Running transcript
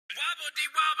Wobbledy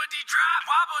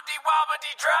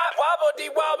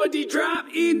wobbledy drop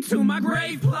into my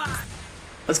grave plot.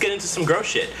 Let's get into some gross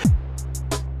shit.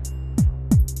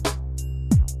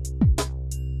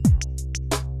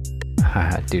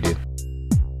 Doo-doo.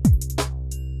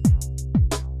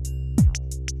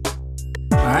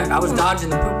 Alright, I was dodging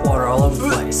the poop water all over the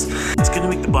place. It's gonna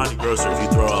make the body grosser if you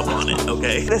throw up on it,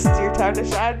 okay? This is your time to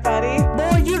shine, buddy.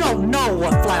 Boy, you don't know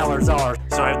what flowers are.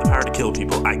 So I have the power to kill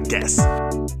people, I guess.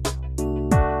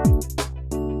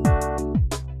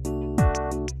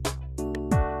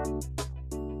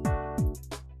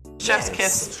 Chef's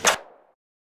kiss.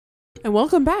 And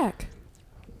welcome back.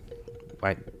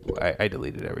 I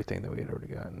deleted everything that we had already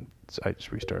gotten, so I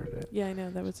just restarted it. Yeah, I know.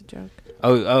 That was a joke.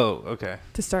 Oh, okay.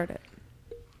 To start it.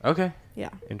 Okay. Yeah.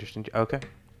 Interesting. Okay.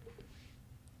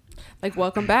 Like,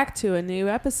 welcome back to a new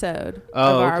episode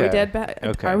Oh, of Are We okay. Dead?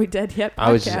 Okay. Are We Dead Yet?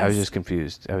 I was podcast. just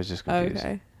confused.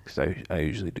 Okay. Because I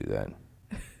usually do that. And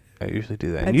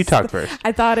I you just- talked first.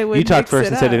 I thought it would. You talked mix first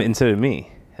it instead up. of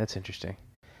me. That's interesting.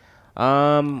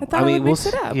 I thought it would mix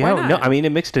it up. Yeah, Why no, not? I mean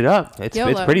it mixed it up. It's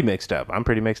YOLO. pretty mixed up. I'm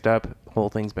pretty mixed up. Whole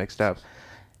thing's mixed up.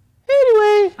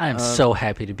 Anyway, I am so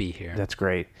happy to be here. that's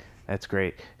great.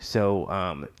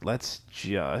 So let's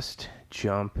just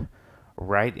jump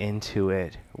right into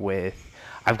it with.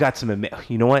 I've got some.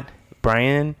 You know what,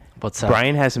 Brian? What's up?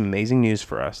 Brian has some amazing news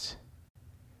for us.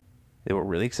 That we're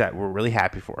really excited. We're really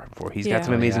happy for him. He's Yeah. got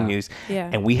some amazing news. Yeah.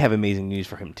 And we have amazing news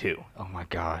for him too. Oh my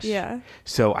gosh. Yeah.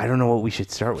 So I don't know what we should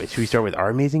start with. Should we start with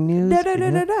our amazing news? No.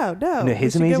 No, We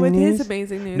his should go amazing with news? his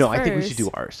amazing news. No, I think we should first.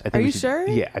 do ours. Are you sure?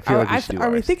 Yeah, I feel like we should do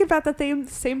Are we ours. thinking about the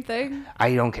same thing?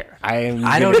 I don't care.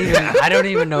 I don't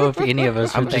even know if any of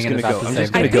us I'm are just thinking gonna about go. the I'm same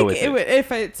just I gonna thing. go think with it.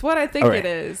 if it's what I think All right.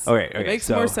 it is. Okay. It makes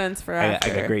So, more sense for I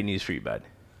after. got great news for you, bud.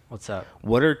 What's up?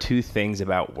 What are 2 things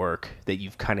about work that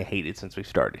you've kind of hated since we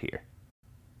started here?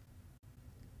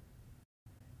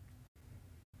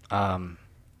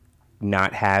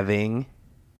 Not having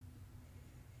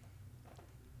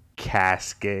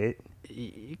casket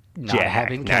Not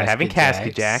having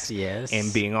casket jacks, yes,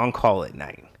 and being on call at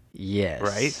night. yes,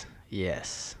 right?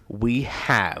 Yes. We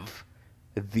have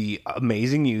the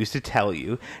amazing news to tell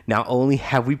you. Not only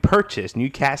have we purchased new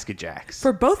casket jacks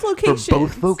For both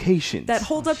locations. That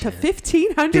holds up to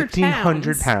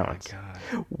 1,500 pounds.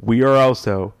 We are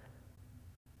also.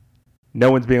 No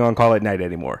one's being on call at night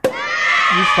anymore.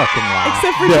 You fucking lie.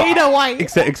 Except for No, Dana White.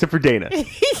 Except for Dana.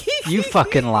 You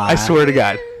fucking lie. I swear to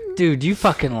God. Dude, you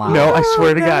fucking lie. No, I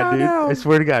swear to no, God, dude. no. I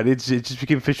swear to God. It just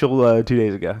became official 2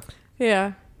 days ago.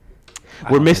 Yeah.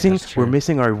 I We're don't think that's true. We're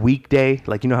missing our weekday.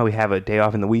 Like, you know how we have a day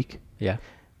off in the week? Yeah.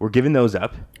 We're giving those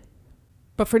up.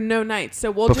 But for no nights.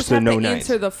 So we'll But just for have no to nights.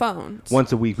 answer the phones.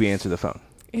 Once a week, we answer the phone.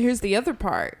 Here's the other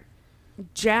part.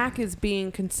 Jack is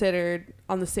being considered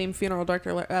on the same funeral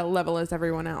director level as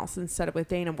everyone else instead of with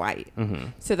Dana White. Mm-hmm.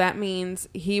 So that means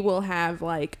he will have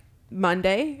like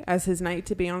Monday as his night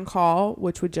to be on call,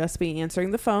 which would just be answering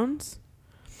the phones.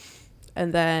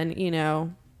 And then,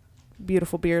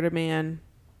 beautiful bearded man,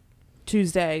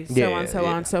 Tuesday, so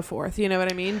on, so forth. You know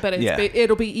what I mean? But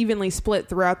it'll be evenly split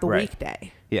throughout the Right.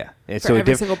 weekday. Yeah. And For so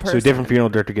every single So a person. different funeral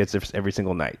director gets this every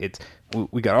single night.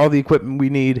 We got all the equipment we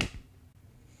need.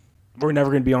 We're never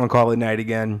going to be on call at night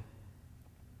again.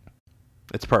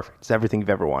 It's perfect. It's everything you've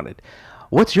ever wanted.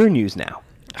 What's your news now?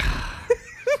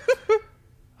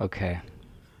 Okay.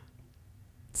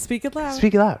 Speak it loud.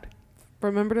 Speak it loud.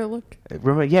 Remember to look.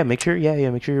 Remember, make sure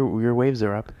your waves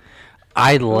are up.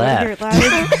 I Hear it left. loud.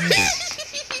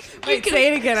 Wait,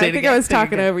 say it again. Say I it think again, I was say it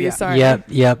talking again. over you. Yeah. Sorry.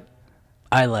 Yep.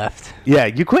 I left. Yeah,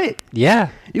 you quit. Yeah.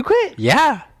 You quit.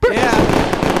 Yeah. Yeah.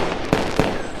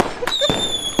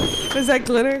 Was that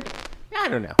glitter? I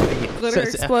don't know. Glitter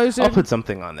explosion. I'll put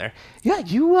something on there. Yeah,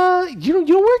 you don't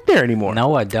work there anymore.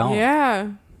 No, I don't.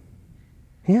 Yeah.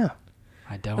 Yeah.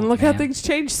 I don't. And look how man. things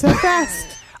change so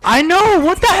fast. I know.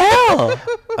 What the hell?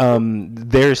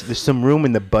 There's some room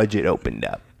in the budget opened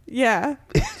up. Yeah.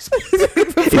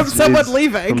 From someone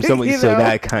leaving, From someone, you so know.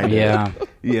 that kind of, Yeah.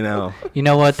 you know. You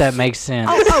know what? That makes sense.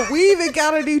 Oh, we even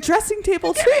got a new dressing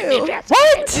table too. What? Yes.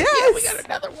 Yeah, we got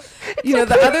another one.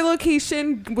 The other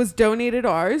location was donated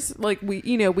ours. Like we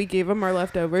gave them our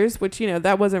leftovers, which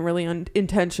that wasn't really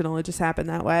intentional. It just happened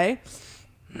that way.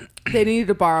 They needed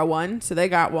to borrow one, so they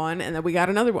got one, and then we got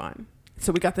another one.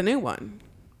 So we got the new one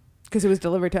because it was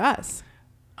delivered to us.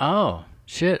 Oh,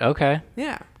 shit. Okay.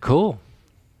 Yeah. Cool.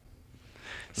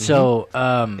 So,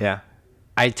 Yeah.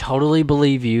 I totally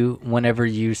believe you whenever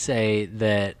you say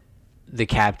that the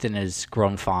captain has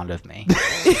grown fond of me.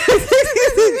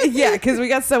 Yeah, because we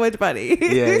got so much money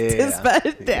to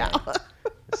spend now.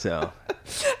 So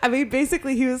I mean,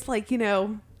 basically, he was like,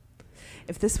 it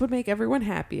if this would make everyone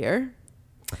happier,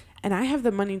 and I have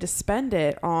the money to spend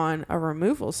it on a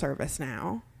removal service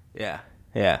now. Yeah.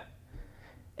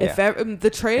 If the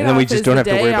trade then we off just is don't the have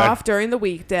to worry day about- off during the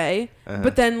weekday,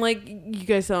 but then like you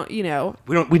guys don't, you know,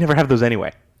 We never have those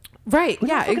anyway. right? We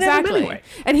don't Yeah, fucking have 'em exactly. anyway.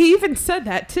 And he even said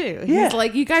that too. Yeah. He's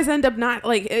like, you guys end up not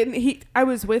like. And I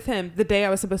was with him the day I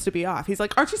was supposed to be off. He's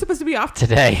like, aren't you supposed to be off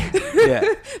Today. Yeah.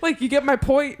 Like, you get my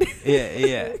point.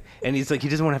 Yeah. And he's like, he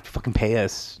doesn't want to have to fucking pay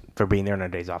us for being there on our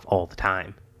days off all the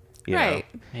time. You know? Right.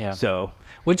 Yeah. So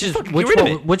Which is fucking which get rid of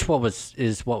one, it. which one was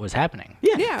is what was happening.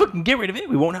 Yeah. fucking get rid of it.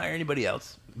 We won't hire anybody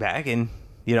else back, and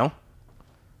you know,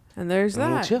 And there's and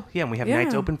we'll that. chill. Yeah, and we have Yeah.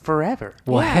 nights open forever.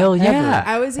 Well, Yeah. hell yeah.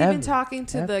 I was even Ever. talking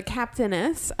to the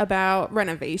captainess about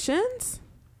renovations.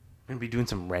 We're gonna be doing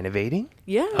some renovating.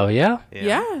 Yeah. Oh yeah.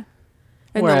 Yeah.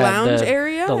 And We're the at lounge the-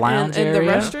 area, the lounge and the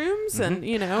area. restrooms, and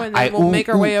you know, and I- then we'll make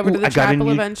our way over to I the got a chapel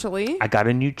new- eventually. I got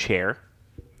a new chair.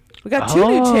 We got two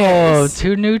new chairs.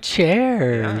 2 new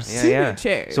chairs. Yeah, Two yeah. new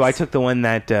chairs. So I took the one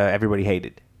that everybody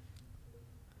hated.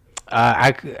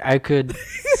 I could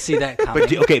see that coming.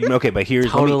 But here's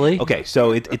Totally. Okay,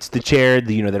 so it's the chair,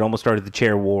 that almost started the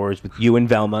chair wars with you and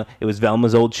Velma. It was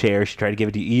Velma's old chair. She tried to give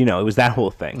it to you. It was that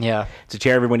whole thing. Yeah. It's a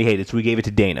chair everybody hated, so we gave it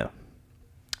to Dana.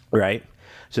 Right?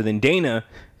 So then Dana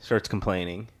starts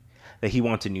complaining that he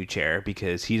wants a new chair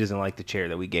because he doesn't like the chair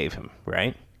that we gave him,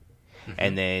 right?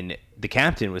 And then the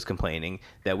captain was complaining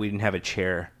that we didn't have a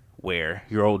chair where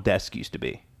your old desk used to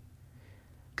be.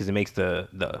 Because it makes the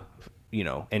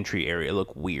entry area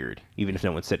look weird, even if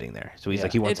no one's sitting there. So he's Yeah.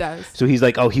 like, he wants. It does. So he's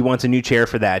like, oh, he wants a new chair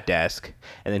for that desk,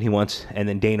 and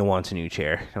then Dana wants a new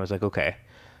chair. And I was like, okay.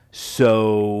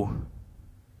 So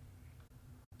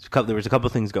there was a couple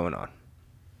of things going on.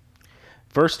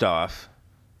 First off,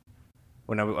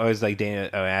 when I was like Dana,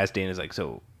 I asked Dana's like,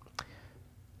 so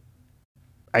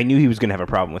I knew he was gonna have a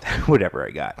problem with whatever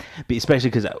I got, but especially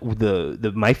because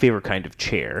my favorite kind of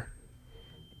chair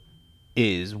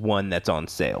is one that's on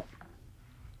sale,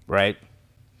 right?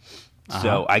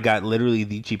 So I got literally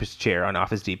the cheapest chair on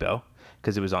Office Depot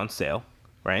because it was on sale,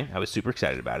 right? I was super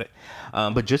excited about it.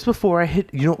 But just before I hit,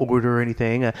 order or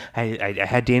anything, I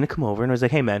had Dana come over and I was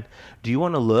like, hey man, do you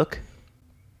want to look?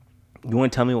 You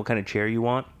want to tell me what kind of chair you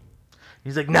want?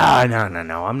 He's like, no,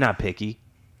 I'm not picky.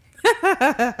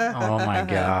 Oh my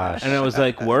gosh. And I was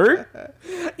like, word?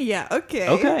 Yeah. Okay.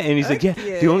 Okay. And he's like, yeah.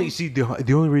 Okay.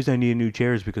 The only reason I need a new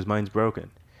chair is because mine's broken.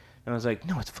 And I was like,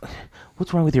 no,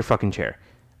 what's wrong with your fucking chair?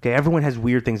 Okay, everyone has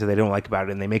weird things that they don't like about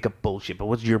it, and they make up bullshit. But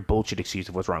what's your bullshit excuse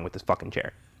of what's wrong with this fucking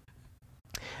chair?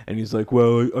 And he's like,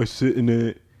 well, I sit in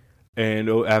it, and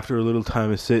after a little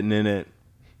time of sitting in it,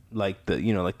 like the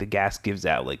gas gives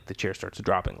out, like the chair starts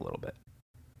dropping a little bit.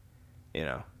 It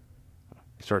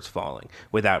starts falling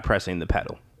without pressing the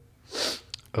pedal.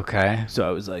 Okay. So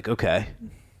I was like, okay,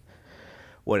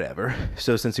 whatever.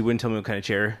 So since he wouldn't tell me what kind of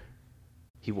chair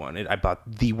he wanted, I bought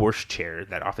the worst chair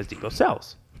that Office Depot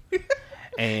sells.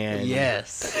 And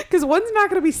Yes. Because one's not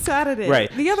going to be sat in it.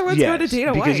 right, The other one's yes, going to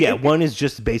Dana because White. one is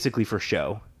just basically for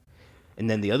show, and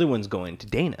then the other one's going to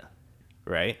Dana.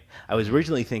 Right? I was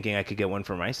originally thinking I could get one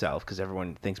for myself because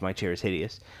everyone thinks my chair is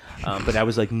hideous, but I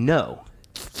was like, no.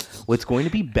 What's going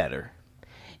to be better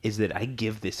is that I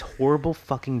give this horrible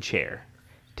fucking chair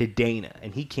to Dana,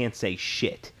 and he can't say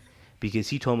shit because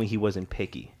he told me he wasn't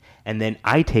picky. And then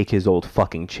I take his old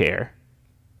fucking chair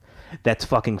that's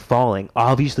fucking falling,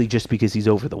 obviously just because he's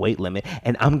over the weight limit,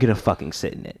 and I'm gonna fucking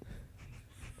sit in it.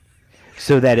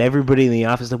 So that everybody in the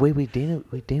office is like, wait,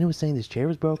 Dana was saying this chair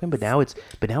was broken, but now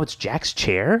it's Jack's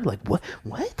chair? Like, what?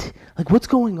 Like, what's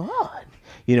going on?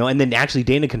 And then actually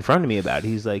Dana confronted me about it.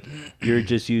 He's like, you're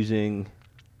just using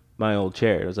my old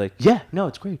chair. I was like, yeah, no,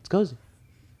 it's great. It's cozy.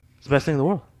 It's the best thing in the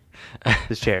world.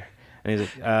 This chair. And he's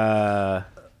like,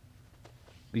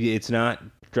 it's not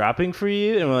dropping for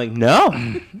you? And I'm like,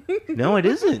 no, it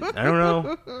isn't. I don't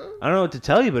know what to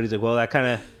tell you, but he's like, well, that kind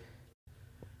of,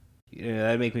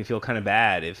 that'd make me feel kind of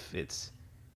bad if it's,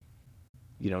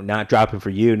 not dropping for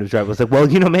you. And it was dropping. I was like, well,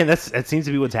 man, that seems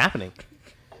to be what's happening.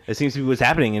 It seems to be what's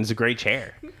happening, and it's a great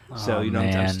chair. So, I'm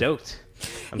man. stoked.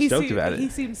 I'm stoked about it. He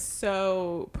seemed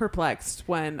so perplexed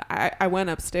when I went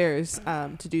upstairs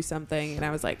to do something, and I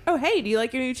was like, oh, hey, do you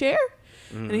like your new chair?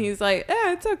 And he's like,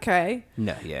 it's okay.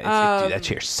 No, yeah, it's like, dude, that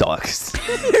chair sucks.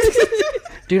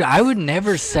 Dude, I would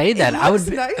never say that. It I would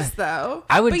looks nice though.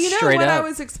 I would but you know straight what I up-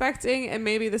 was expecting, and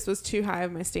maybe this was too high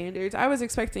of my standards. I was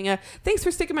expecting thanks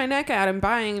for sticking my neck out and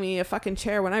buying me a fucking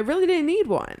chair when I really didn't need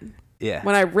one. Yeah.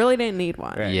 When I really didn't need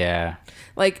one. Right. Yeah.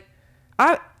 Like,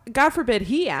 God forbid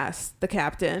he asked the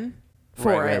captain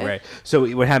for it. Right. So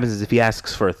what happens is if he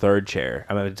asks for a third chair,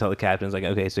 I'm going to tell the captain, like,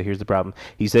 okay, so here's the problem.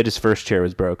 He said his first chair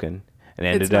was broken, And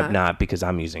it ended It's up not. not because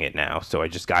I'm using it now. So I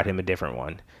just got him a different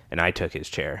one, and I took his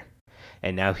chair.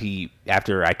 And now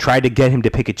after I tried to get him to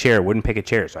pick a chair, wouldn't pick a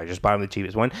chair. So I just bought him the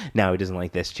cheapest one. Now he doesn't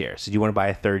like this chair. So do you want to buy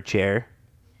a third chair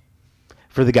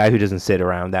for the guy who doesn't sit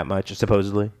around that much,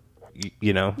 supposedly?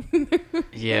 You know?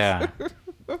 Yeah.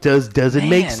 Does it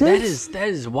make Man, sense? that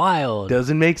is wild.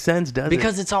 Doesn't make sense, does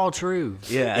Because it's all true. it?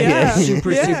 Yeah. Yeah.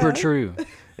 Super, Yeah. super true.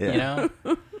 Yeah. You know?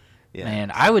 Yeah.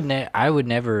 Man, I would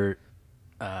never.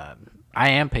 I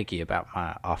am picky about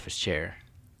my office chair,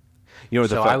 You know what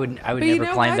so the I would But you never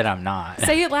know claim what? that I'm not.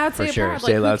 Say it loud, For say it sure. proud.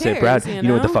 say it like, loud, who say it proud. cares, You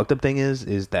know what the know? fucked up thing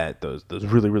is that those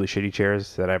really, really shitty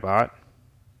chairs that I bought,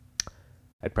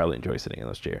 I'd probably enjoy sitting in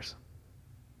those chairs.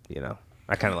 You know,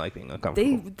 I kind of like being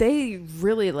uncomfortable. They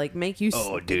really like make you.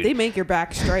 Oh, dude. They make your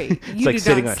back straight. It's You like do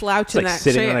sitting not on, slouch it's in like that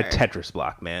sitting chair. on a Tetris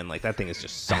block, man. Like that thing is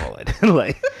just solid.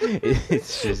 Like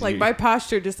it's just Like you- my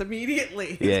posture just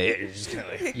immediately. yeah, you're just kind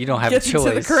of like You don't have a Gets you to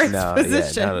the choice. correct no,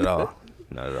 position. yeah, not at all,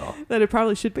 not at all. That it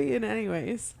probably should be in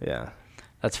anyways. Yeah,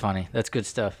 That's funny. That's good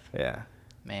stuff, yeah.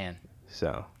 man.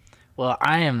 So Well,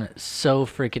 I am so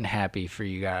freaking happy for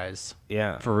you guys.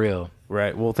 yeah, For real.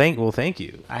 right. Well, thank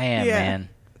you. I am, Yeah. man.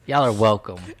 Y'all are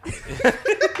welcome.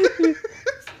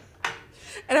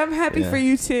 And I'm happy Yeah. for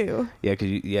you too. Yeah,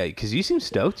 because you seem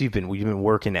stoked. You've been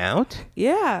working out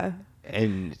Yeah.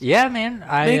 and Yeah, man.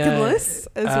 Making lists,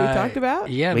 as we talked about.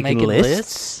 Yeah, Making making lists?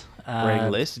 lists.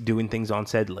 writing lists, doing things on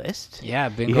said list. Yeah,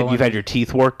 been You've going. had your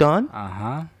teeth worked on.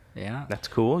 Yeah. That's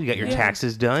cool. You got your Yeah.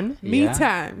 taxes done. Me Yeah.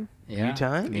 time. Yeah. You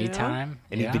time? Me You know? time.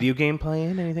 Any yeah. video game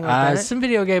playing? Anything like that? Some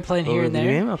video game playing Oh, here and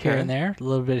video there. game? Okay. Here and there. A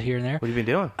little bit here and there. What have you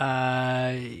been doing?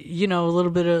 A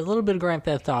little bit of Grand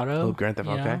Theft Auto. Oh, Grand Theft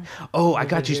you Auto. know? Okay. Oh, I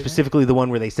got you here. specifically the one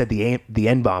where they said the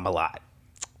N bomb a lot.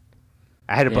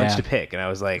 I had a bunch Yeah. to pick, and I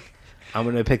was like, I'm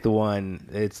gonna pick the one.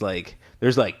 It's like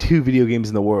there's like 2 video games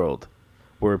in the world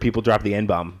where people drop the N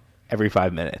bomb every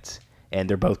 5 minutes, and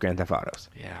they're both Grand Theft Autos.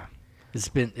 Yeah. It's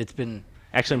been.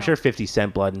 Actually, I'm sure 50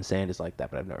 Cent Blood and Sand is like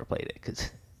that, but I've never played it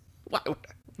because why would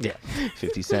I? Yeah.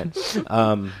 50 Cent.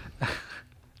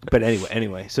 But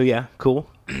anyway. So yeah, cool.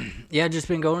 Yeah, just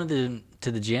been going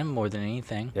to the gym more than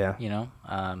anything. Yeah. You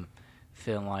know,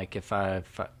 feeling like if I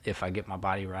get my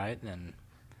body right, then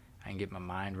I can get my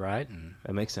mind right, and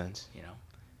That makes sense. you know,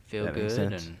 feel That makes good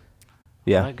sense. and all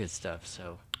Yeah. that good stuff.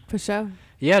 So For sure.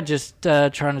 yeah, just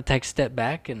trying to take a step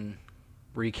back and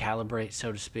recalibrate,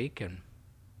 so to speak, and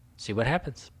see what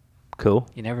happens. Cool.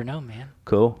 You never know, man.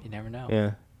 Cool. You never know.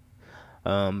 Yeah.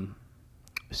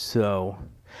 So,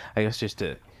 I guess just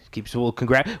to keep we're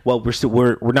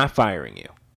not firing you.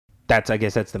 I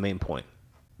guess that's the main point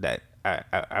that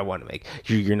I want to make.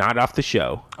 You're not off the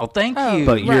show, Oh, thank Oh, you.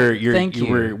 but you're Thank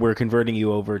you. we're converting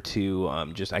you over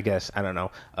to just I guess I don't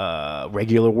know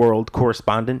regular world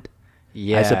correspondent.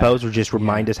 Yeah. I suppose, or just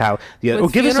remind us how. Yeah, With or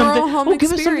give us funeral something. home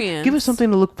Give us experience. something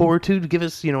to look forward to give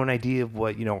us an idea of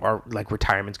what our like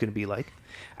retirement's going to be like.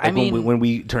 I mean- when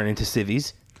we turn into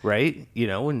civvies, right?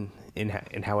 In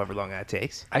however long that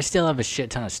takes. I still have a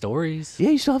shit ton of stories. Yeah,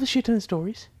 you still have a shit ton of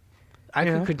stories. I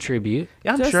Yeah. could contribute.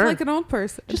 Yeah, I'm Just sure. like an old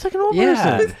person. Just like an old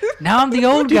Yeah. person. Now I'm the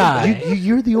old guy.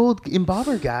 You're the old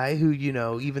embobber guy who,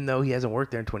 even though he hasn't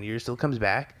worked there in 20 years, still comes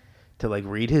back to like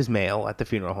read his mail at the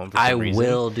funeral home for some I reason.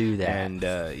 will do that. And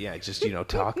just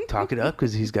talk it up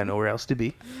because he's got nowhere else to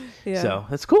be. Yeah. So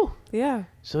that's cool. Yeah.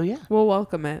 So yeah, We'll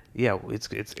welcome it. yeah,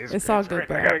 it's all good, great.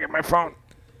 bro. I gotta get my phone.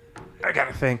 I got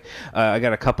a thing. I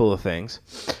got a couple of things.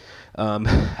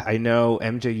 I know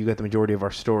MJ, you got the majority of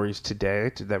our stories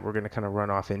today that we're gonna kind of run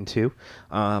off into.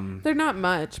 They're not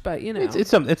much, but you know. It's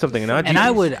something. And And I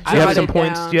would- Do I you have would- some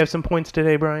points? down. Do you have some points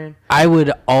today, Brian? I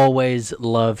would always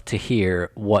love to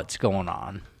hear what's going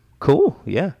on. Cool.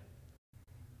 Yeah.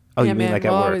 Oh, yeah, you mean man, like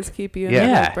we'll at work? always keep you in Yeah. the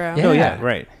Yeah. loop, bro. Yeah. Oh yeah,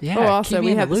 right. Yeah. Oh, also, keep me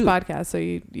we in have the this loop. podcast, so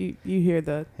you hear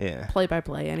the Yeah.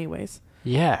 play-by-play anyways.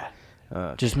 Yeah.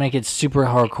 Uh, Just make it super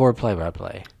hardcore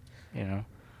play-by-play. You know.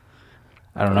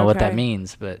 I don't know what that Okay.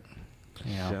 means, but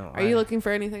So Are you looking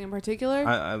for anything in particular?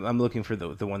 I'm looking for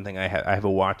the one thing I have a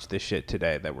watch this shit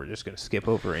today that we're just gonna skip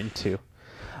over into,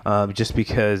 just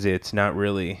because it's not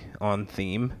really on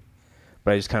theme,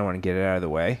 but I just kind of want to get it out of the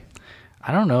way.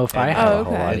 I don't know if I And- have Oh, a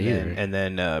whole okay. lot And either.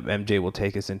 then, MJ will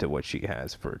take us into what she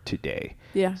has for today.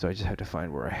 yeah. So I just have to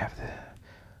find where I have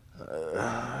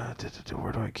the.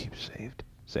 Where do I keep saved?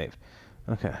 Saved.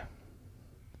 Okay.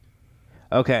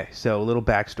 Okay, so a little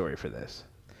backstory for this.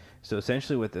 So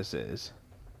essentially, what this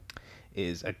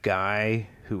is a guy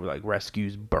who like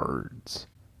rescues birds.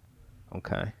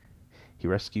 Okay, he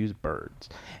rescues birds,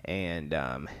 and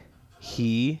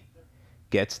he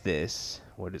gets this.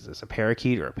 What is this? A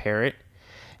parakeet or a parrot?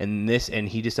 And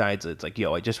he decides it's like,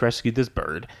 yo, I just rescued this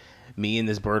bird. me and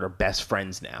this bird are best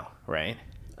friends now, right?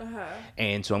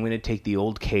 And so I'm going to take the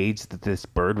old cage that this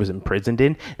bird was imprisoned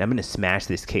in, and I'm going to smash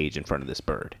this cage in front of this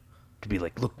bird to be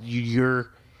like, look,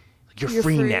 you're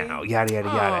free now, yada, yada,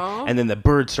 yada. Aw. And then the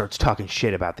bird starts talking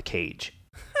shit about the cage.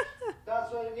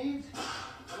 That's what it needs.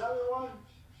 Another one.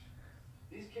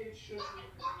 These kids should be.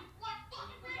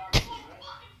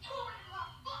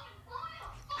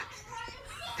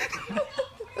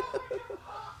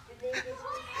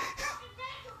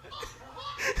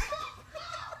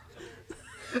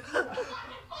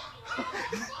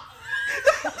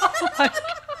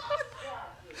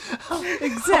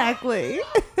 Exactly.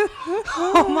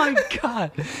 Oh my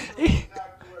god.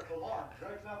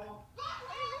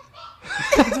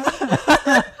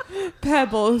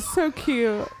 Pebble is so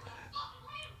cute.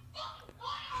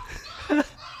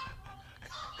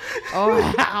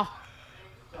 Oh wow.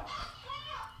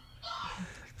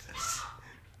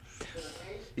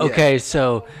 Okay,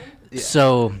 so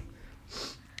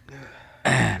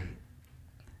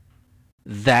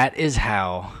that is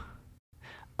how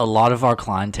a lot of our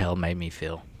clientele made me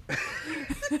feel.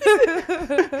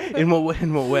 In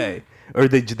what way? Or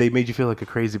they made you feel like a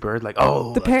crazy bird? Like,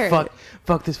 oh, The parrot.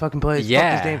 fuck this fucking place.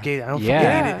 Yeah. Fuck this damn cage. I don't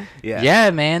Yeah. fucking need it. Yeah.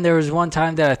 Yeah, man, there was one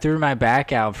time that I threw my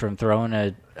back out from throwing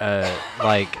a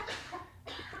like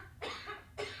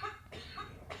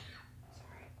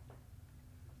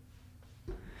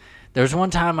There was one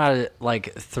time I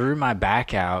like threw my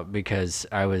back out because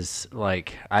I was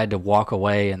like I had to walk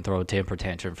away and throw a temper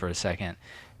tantrum for a second,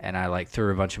 and I like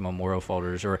threw a bunch of memorial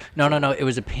folders or no, it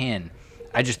was a pin.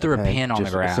 I just threw a pin on the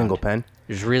Just ground. a single pen?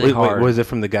 It was really Wait, hard. was it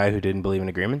from the guy who didn't believe in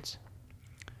agreements?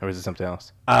 Or was it something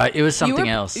else? It was something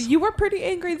you were, else. You were pretty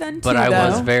angry then too. But I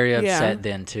was though. very upset Yeah.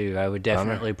 then too. I would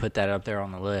definitely put that up there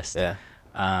on the list. Yeah.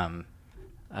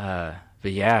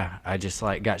 But yeah, I just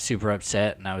like got super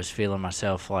upset and I was feeling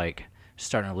myself like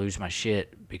starting to lose my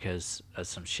shit because of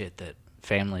some shit that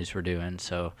families were doing.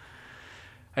 So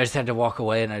I just had to walk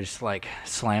away and I just like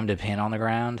slammed a pin on the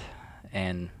ground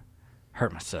and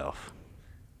hurt myself.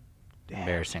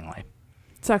 Embarrassingly.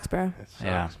 Sucks, bro. That sucks,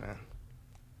 Yeah. man.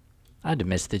 I had to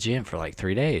miss the gym for like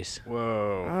 3 days.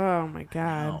 Whoa. Oh my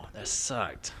god. Oh, that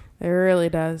sucked. It really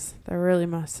does. That really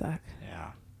must suck.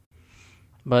 Yeah.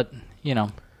 But, you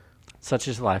know, such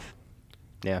is life.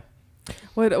 Yeah.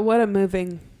 What a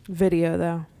moving video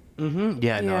though. Mm-hmm.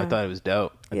 Yeah, no, I Yeah. thought it was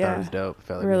dope. I thought Yeah. it was dope. I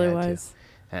felt It like really we had was.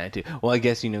 To. Had to. Well, I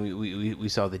guess, we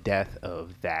saw the death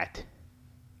of that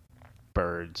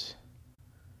bird's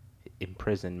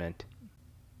imprisonment.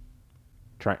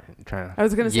 Trying I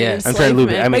was gonna say Yes. I'm trying to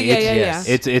loop it. I enslavement, mean, but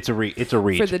it's, yeah. it's a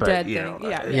reach For the but, dead you thing. know,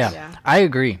 Yeah. Yeah. I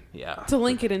agree. yeah. To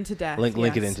link it into death. Link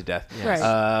it yes. into death.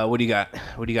 Right. What do you got?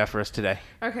 What do you got for us today?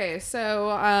 Okay,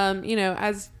 so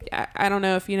as I don't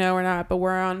know if you know or not, but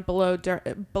we're on below deck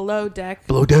Below deck.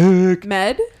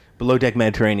 med. Below deck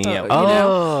Mediterranean. Yeah. You Oh.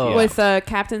 know, Yeah. with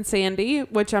Captain Sandy,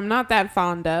 which I'm not that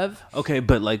fond of. Okay,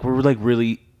 but like we're like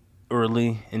really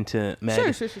early into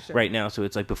Med Sure. right now, so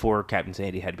it's like before Captain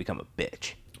Sandy had to become a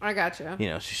bitch. I gotcha.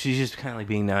 So she's just kind of like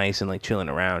being nice and like chilling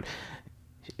around.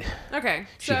 Okay,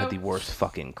 She so had the worst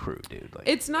fucking crew, dude. Like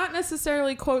it's not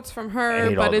necessarily quotes from I her,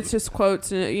 hate all but of it's them. just quotes,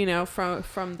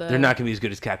 from the. they're not gonna be as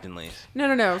good as Captain Lee's. No.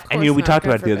 Of course And we not. talked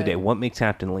God about it the other forbid. day. What makes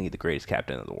Captain Lee the greatest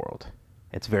captain of the world?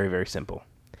 It's very, very simple.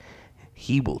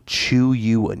 He will chew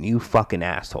you a new fucking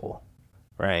asshole,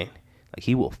 right? Like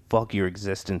he will fuck your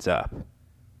existence up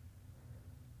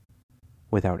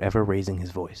without ever raising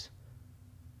his voice.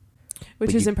 Which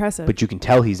But is you- impressive. But you can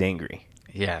tell he's angry,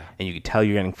 Yeah. and you can tell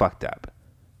you're getting fucked up.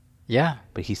 Yeah.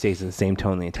 But he stays in the same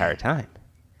tone the entire time.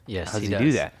 Yes, How does he does.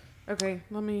 do that? Okay,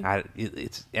 let me.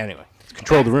 It's anyway.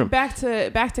 Control the room. Back to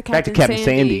Captain, Captain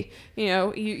Sandy.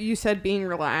 Sandy. You said being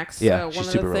relaxed. Yeah, so she's one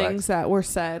of super the relaxed. things that were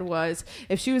said was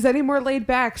if she was any more laid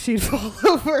back, she'd fall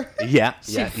over. Yeah,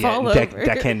 She'd fall over.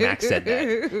 Deckhand Max said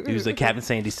that. He was like, Captain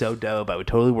Sandy's so dope. I would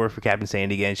totally work for Captain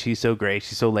Sandy again. She's so great.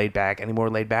 She's so laid back. Any more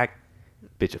laid back?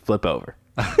 Bitch, would flip over.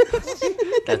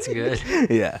 That's good.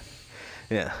 Yeah.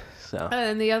 So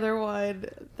And the other one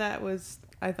that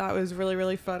I thought was really,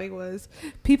 really funny was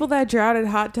people that drown in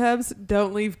hot tubs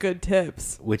don't leave good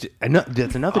tips.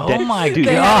 that's another. Oh my dude,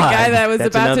 They God. had a guy that was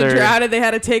That's about to another- drown and they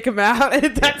had to take him out,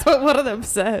 and that's what one of them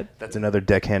said. That's another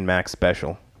Deckhand Max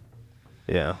special.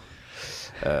 Yeah.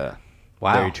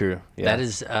 Wow. Very true. Yeah. That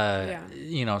is,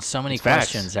 so many It's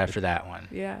facts. questions after that one.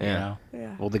 Yeah. Yeah. know?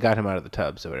 Yeah. Well, they got him out of the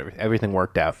tub, so everything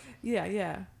worked out.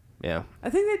 Yeah. Yeah. I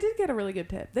think they did get a really good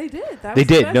tip. They did. That They was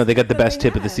the did. best No, they got the that best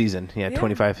tip of the had. season. Yeah, Yeah.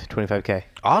 25K.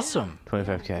 Awesome.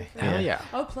 25K. Hell yeah.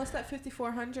 Oh, plus that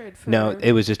 5,400 for. No,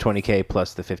 it was just 20K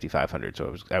plus the 5,500,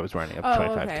 so I was running up Oh,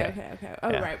 25K. okay. Oh,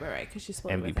 Yeah. right. Because she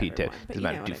split it with MVP tip. everyone. But Doesn't you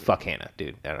matter. know Dude, what I mean. fuck Hannah,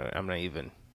 dude. I'm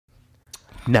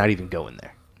not even going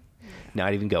there.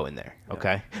 Not even going there.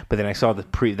 Okay. But then I saw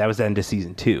that was the end of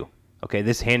season 2. Okay.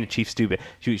 This Hannah Chief Stew,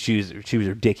 she was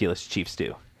ridiculous Chief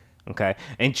Stew. Okay.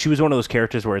 And she was one of those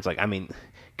characters where it's like, I mean,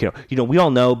 you know, we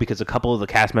all know because a couple of the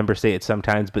cast members say it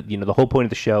sometimes, but you know, the whole point of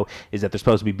the show is that they're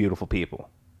supposed to be beautiful people.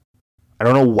 I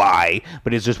don't know why,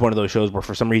 but it's just one of those shows where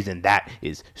for some reason that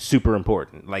is super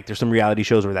important. Like there's some reality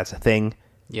shows where that's a thing.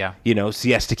 Yeah. You know,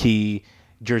 Siesta Key,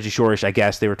 Jersey Shore-ish, I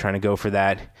guess they were trying to go for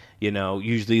that. You know,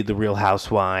 usually the Real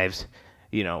Housewives,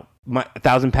 you know,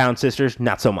 1,000-Pound Sisters,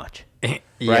 not so much.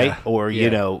 Right? Or, you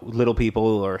know, little people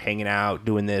or hanging out,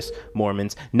 doing this,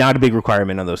 Mormons. Not a big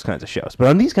requirement on those kinds of shows. But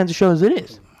on these kinds of shows, it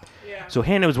is. Yeah. So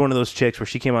Hannah was one of those chicks where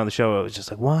she came on the show, it was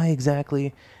just like, why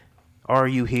exactly are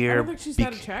you here? I don't think she's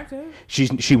that attractive.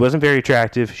 She wasn't very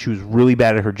attractive. She was really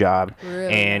bad at her job.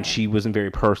 Really and bad. she wasn't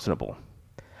very personable.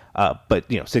 But,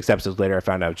 you know, 6 episodes later, I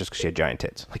found out just because she had giant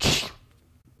tits. Like,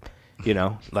 you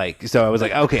know, like, so I was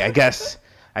like, okay, I guess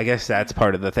that's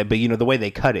part of the thing. But, you know, the way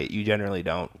they cut it, you generally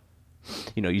don't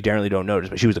notice.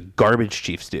 But she was a garbage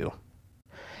Chief Stew.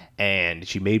 And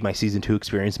she made my season 2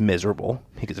 experience miserable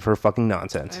because of her fucking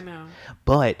nonsense. I know.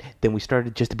 But then we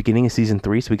started just the beginning of season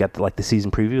 3, so we got the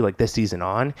season preview, like this season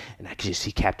on, and I could just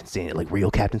see Captain Sandy, like real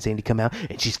Captain Sandy, come out,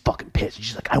 and she's fucking pissed. And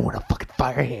she's like, I want to fucking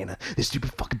fire Hannah, this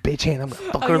stupid fucking bitch Hannah. I'm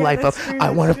gonna fuck her life up. I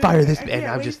want to fire this. And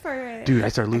I'm just, dude, I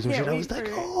started losing shit. I was like,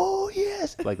 oh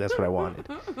yes, like that's what I wanted,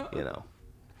 you know.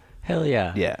 Hell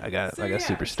yeah. Yeah, I got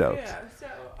super stoked. So,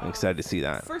 I'm excited to see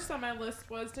that. First on my list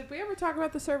was, did we ever talk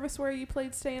about the service where you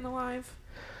played Staying Alive?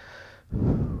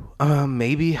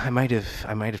 Maybe I might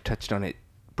have touched on it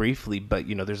briefly, but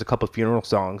you know, there's a couple of funeral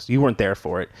songs. You weren't there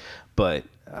for it, but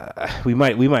we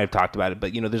might have talked about it.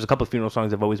 But you know, there's a couple of funeral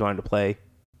songs I've always wanted to play,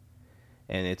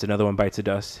 and it's Another One Bites the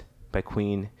Dust by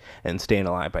Queen and Staying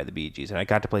Alive by the Bee Gees, and I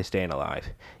got to play Staying Alive,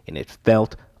 and it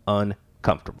felt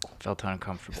uncomfortable. Felt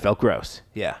uncomfortable. Felt gross.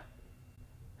 Yeah.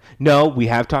 No, we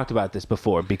have talked about this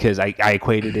before because I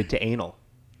equated it to anal.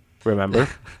 Remember?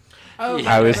 Oh,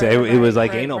 I would say it was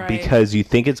like right, anal right. because you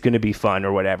think it's going to be fun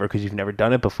or whatever because you've never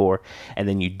done it before, and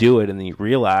then you do it and then you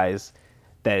realize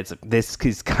that this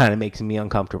kind of makes me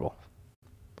uncomfortable.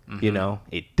 Mm-hmm. You know,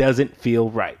 it doesn't feel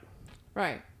right.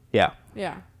 Right. Yeah,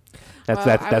 Yeah. that's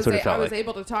Well, what it felt I was like.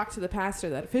 able to talk to the pastor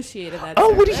that officiated that.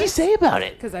 Oh, what did he say about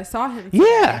it? Because I saw him. Yeah.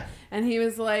 today, and he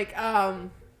was like,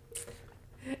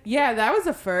 "Yeah, that was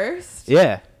a first."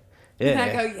 Yeah, And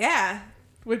I go, yeah, "Yeah,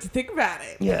 what'd you think about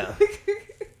it?" yeah,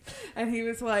 And he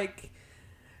was like,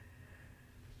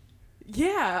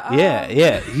 "Yeah,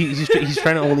 yeah. He's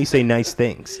trying to only say nice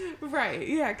things. right,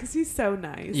 yeah, because he's so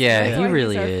nice. Yeah, That's he why he's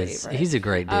really our is. favorite. He's a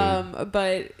great dude.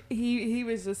 But he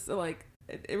was just like,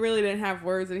 it really didn't have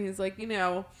words, and he's like, you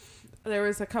know, there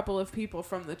was a couple of people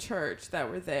from the church that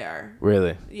were there.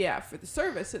 Really? Yeah, for the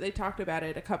service. So they talked about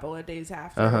it a couple of days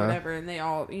after Uh-huh. or whatever, and they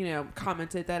all, you know,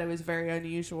 commented that it was very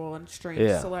unusual and strange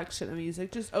Yeah. selection of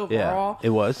music, just Yeah, overall.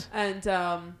 it was. And,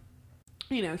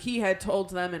 you know, he had told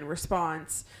them in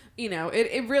response, you know,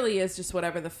 it really is just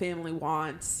whatever the family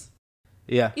wants.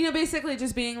 Yeah, You know, basically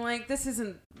just being like, this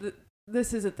isn't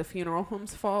the funeral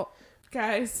home's fault,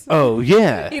 guys. oh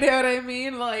yeah, You know what I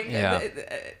mean? Like, Yeah.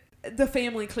 the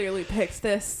family clearly picks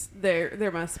this.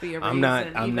 There must be a reason. I'm not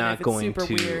even if it's going super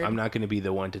to weird. I'm not going to be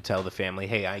the one to tell the family,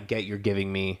 hey, I get you're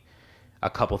giving me a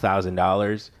couple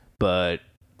 $1,000, but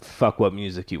fuck what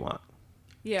music you want.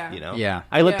 Yeah. You know? Yeah.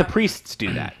 I let the Yeah. priests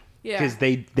do that. Yeah. Because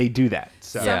they do that.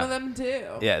 So Some Yeah. of them do.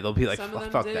 yeah, they'll be like, Some of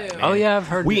them fuck do. that. Man. Oh yeah, I've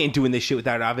heard. We ain't doing this shit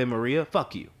without Ave Maria.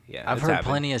 Fuck you. Yeah, I've that's heard happened.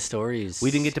 plenty of stories. We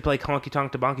didn't get to play Honky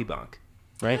Tonk to Bonky Bonk,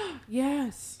 right?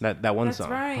 Yes. that one That's song.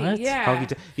 right. What? Yeah.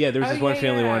 Yeah, there was Oh, this one yeah,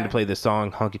 family yeah. wanted to play this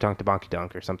song Honky Tonk to Bonky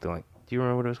Donk or something like. Do you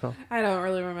remember what it was called? I don't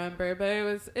really remember, but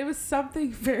it was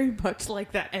something very much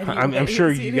like that. I'm anyways,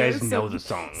 sure you guys some- know the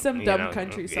song. Some you dumb know?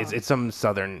 country song. It's some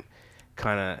southern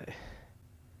kind of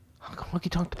honky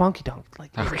tonk to bonky donk.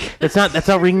 Like Okay. that's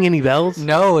not ringing any bells.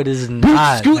 No, it is Boot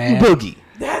not. Scootin' man. Boogie.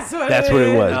 That's what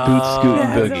It was. Oh, Boot Scootin'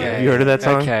 that's Boogie. what Have you heard of that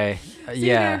song? Okay. So, you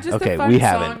know, Yeah. just Okay, a fun we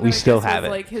haven't. song We that I still guess was,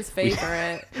 haven't. like his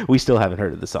favorite. We still haven't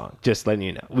heard of the song. Just letting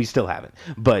you know, we still haven't.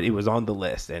 But it was on the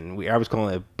list, and I was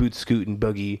calling it Boot Scootin'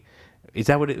 Boogie. Is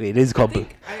that what it is called?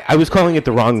 think- I was calling it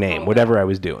the think wrong it's name. called Whatever that. I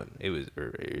was doing, it was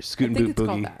Scootin' I think Boot it's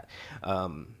called Boogie. that.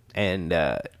 And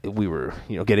we were,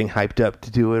 getting hyped up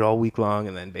to do it all week long,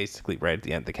 and then basically right at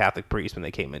the end, the Catholic priest, when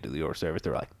they came into the your service, they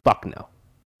were like, "Fuck no,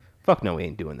 Fuck no, we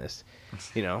ain't doing this.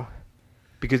 You know,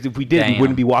 because if we did, we Damn.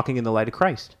 wouldn't be walking in the light of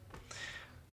Christ.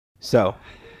 So,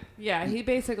 Yeah, he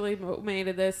basically made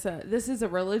it this. This is a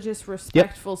religious,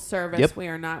 respectful service. Yep. We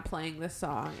are not playing this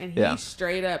song, and he Yeah.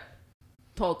 straight up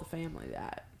told the family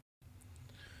that.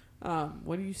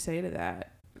 What do you say to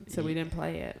that? So we didn't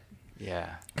play it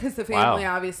Yeah. because the Wow. family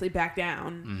obviously backed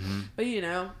down. Mm-hmm. But you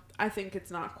know, I think it's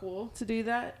not cool to do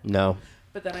that. no.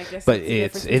 But then I guess But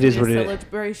it's it is what a it is.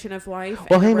 celebration of life.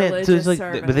 Well, and hey a man, so religious it's like,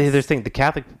 service. but there's thing the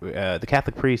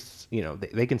Catholic priests, you know,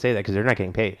 they can say that because they're not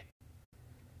getting paid.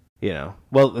 You know,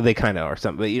 well, they kind of are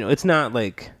something, but you know, it's not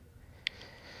like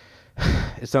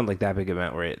that big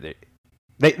amount where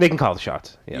they can call the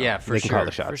shots. You know? Yeah, for they can call sure,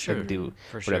 the shots. for sure, They can do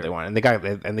for whatever sure. they want, and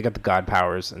they got the God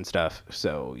powers and stuff.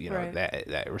 So you know Right.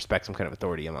 that respects some kind of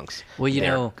authority amongst. Well, you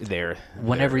know, their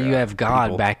Whenever their, you have God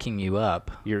people. backing you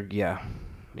up,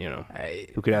 you know, I,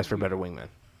 who could ask for a better wingman?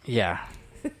 yeah.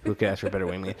 Who could ask for a better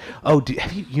wingman? Oh,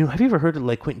 have you ever heard of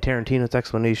like Quentin Tarantino's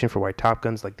explanation for why Top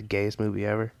Gun's like the gayest movie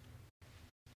ever?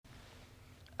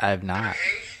 I have not.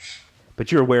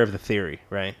 But you're aware of the theory,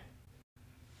 right?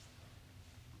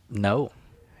 No.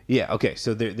 Yeah. Okay.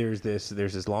 So there's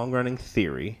this long running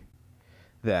theory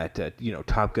that you know,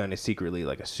 Top Gun is secretly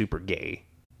like a super gay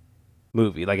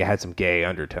movie, like it had some gay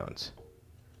undertones,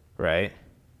 right?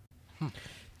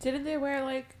 Didn't they wear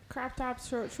like crop tops,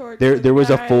 short shorts? There was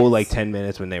a full guys? like 10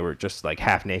 minutes when they were just like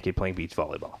half naked playing beach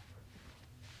volleyball.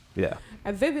 Yeah.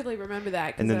 I vividly remember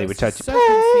that. 'Cause And then I they was would touch so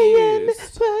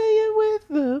confused. playing with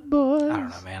the boys. I don't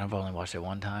know, man. I've only watched it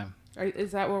one time.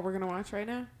 Is that what we're gonna watch right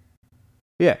now?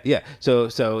 Yeah. So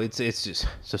it's just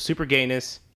so super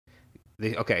gayness.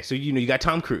 Okay, so you know you got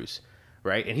Tom Cruise,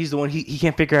 right? And he's the one he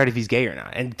can't figure out if he's gay or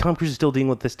not. And Tom Cruise is still dealing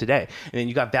with this today. And then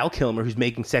you got Val Kilmer who's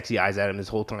making sexy eyes at him this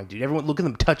whole time, dude. Everyone look at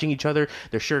them touching each other,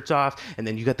 their shirts off. And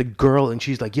then you got the girl, and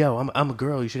she's like, "Yo, I'm a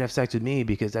girl. You should have sex with me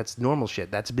because that's normal shit.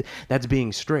 That's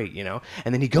being straight, you know."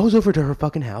 And then he goes over to her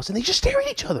fucking house, and they just stare at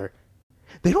each other.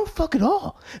 They don't fuck at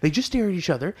all. They just stare at each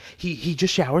other. He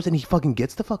just showers and he fucking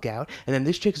gets the fuck out. And then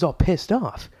this chick's all pissed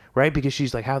off, right? Because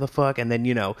she's like, how the fuck? And then,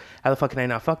 you know, how the fuck can I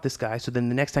not fuck this guy? So then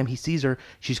the next time he sees her,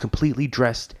 she's completely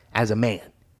dressed as a man.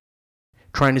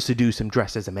 Trying to seduce him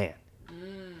dressed as a man.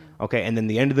 Okay, and then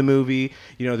the end of the movie,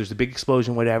 you know, there's a big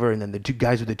explosion, whatever, and then the two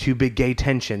guys with the two big gay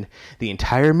tension, the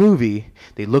entire movie,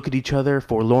 they look at each other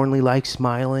forlornly like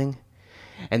smiling.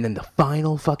 And then the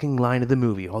final fucking line of the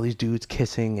movie, all these dudes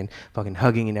kissing and fucking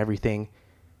hugging and everything.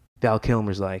 Val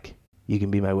Kilmer's like, "You can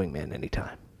be my wingman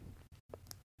anytime."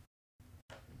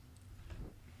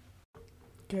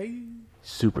 Gay.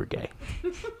 Super gay.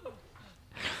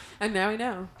 And now I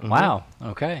know. Wow.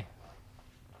 Okay.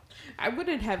 I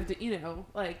wouldn't have,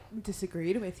 like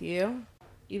disagreed with you,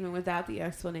 even without the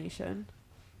explanation.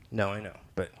 No, I know,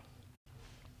 but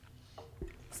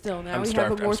Still, now we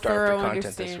have a more thorough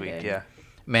understanding. Yeah.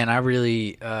 Man, I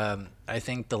really, I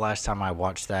think the last time I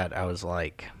watched that, I was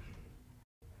like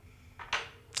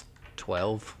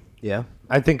 12. Yeah.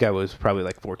 I think I was probably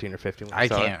like 14 or 15 when I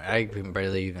saw it. I can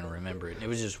barely even remember it. It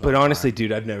was just. But one honestly, time.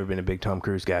 dude, I've never been a big Tom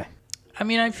Cruise guy. I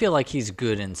mean, I feel like he's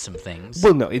good in some things.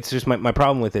 Well, no, it's just my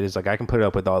problem with it is like I can put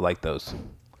up with all like those,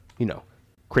 you know,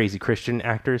 crazy Christian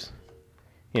actors,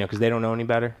 you know, because they don't know any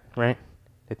better, right?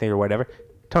 They think or whatever.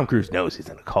 Tom Cruise knows he's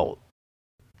in a cult.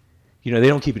 You know, they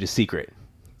don't keep it a secret.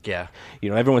 Yeah. You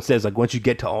know, everyone says like once you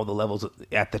get to all the levels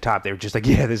at the top, they're just like,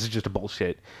 yeah, this is just a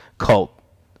bullshit cult,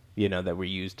 you know, that we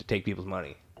use to take people's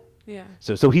money. Yeah.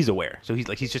 So he's aware. So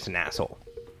he's just an asshole.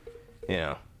 You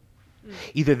know,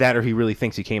 either that or he really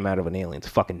thinks he came out of an alien's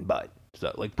fucking butt.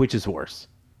 So like, which is worse?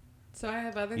 So I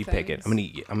have other You things. pick it. I'm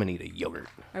gonna eat a yogurt.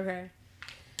 Okay.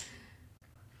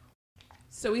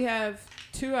 So we have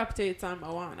 2 updates on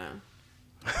Moana.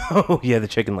 Oh yeah, the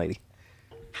chicken lady.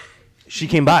 She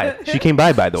came by. She came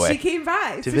by the way. She came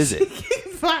by To visit. She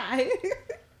came by.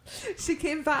 She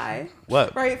came by.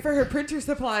 What? Right, for her printer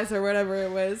supplies or whatever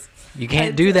it was. You can't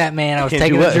And- do that, man. I was Can't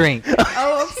taking do a what? drink.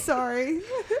 Oh, I'm sorry.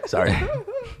 Sorry,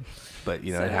 but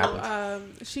you know it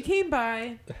happens. She came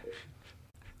by,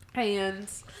 and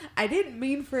I didn't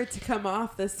mean for it to come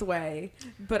off this way,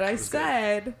 but I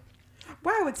said,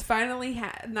 wow, it's finally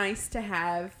nice to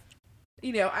have,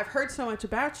 you know, I've heard so much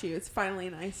about you. It's finally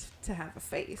nice to have a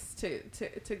face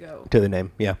to go To the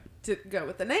name, yeah. to go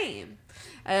with the name.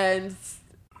 And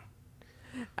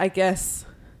I guess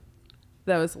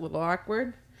that was a little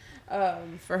awkward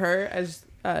for her, as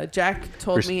Jack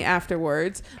told me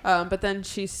afterwards. But then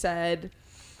she said,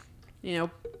 you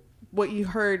know, what you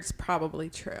heard is probably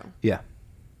true. Yeah.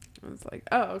 I was like,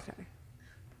 oh, okay.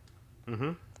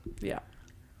 Mm-hmm. Yeah.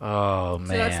 Oh, man.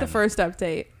 So that's the first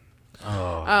update.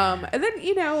 Oh, And then,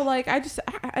 you know, like,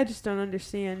 I just don't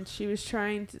understand. She was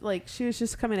trying to, like, she was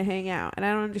just coming to hang out, and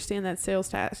I don't understand that sales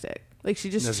tactic. Like, she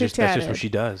just chit-chatted. That's just what she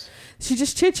does. She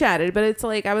just chit-chatted, but it's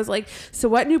like, I was like, so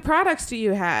what new products do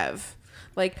you have?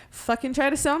 Like, fucking try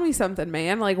to sell me something,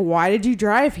 man. Like, why did you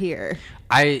drive here?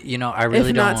 I really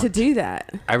if don't. not to do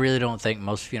that. I really don't think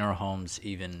most funeral homes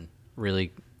even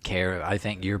really care. I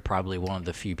think you're probably one of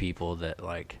the few people that,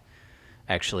 like,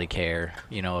 actually care,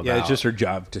 about. Yeah, it's just her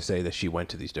job to say that she went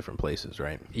to these different places,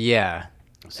 right? Yeah.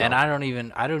 So. And I don't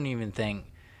even think,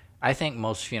 I think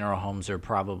most funeral homes are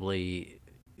probably,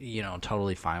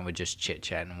 totally fine with just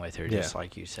chit-chatting with her, just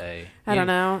like you say. I don't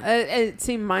know. It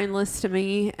seemed mindless to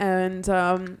me, and,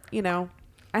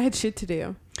 I had shit to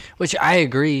do. Which I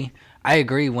agree.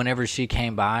 Whenever she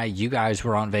came by, you guys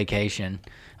were on vacation,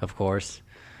 of course.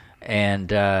 And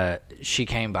she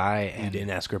came by. And you didn't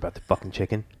ask her about the fucking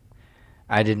chicken?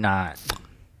 I did not.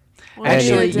 Well,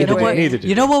 Actually, you know what? Neither did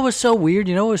You know what was so weird?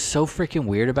 You know what was so freaking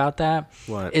weird about that?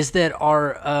 What? Is that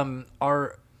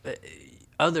our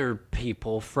other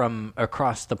people from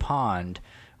across the pond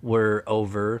were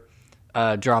over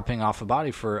dropping off a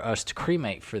body for us to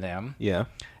cremate for them. Yeah.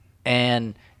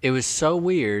 And it was so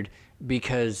weird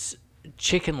because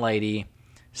Chicken Lady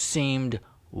seemed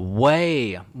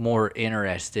way more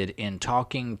interested in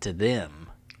talking to them.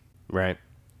 Right.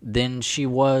 Than she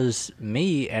was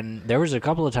me, and there was a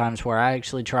couple of times where I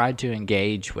actually tried to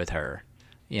engage with her,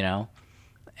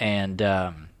 and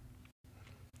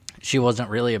she wasn't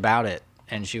really about it,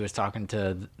 and she was talking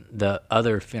to the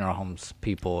other funeral homes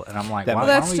people, and I'm like, why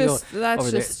that's don't we just go over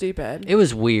there? stupid. It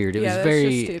was weird. It was that's very.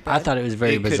 just stupid. I thought it was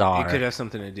very bizarre. It could have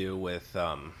something to do with.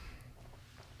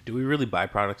 Do we really buy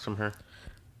products from her?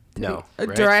 No.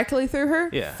 Right? Directly through her?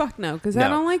 Yeah. Fuck no, because I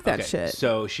don't like that Okay, shit.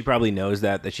 So she probably knows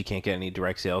that she can't get any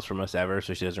direct sales from us ever,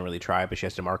 so she doesn't really try, but she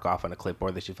has to mark off on a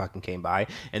clipboard that she fucking came by,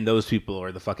 and those people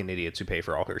are the fucking idiots who pay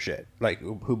for all her shit. Like,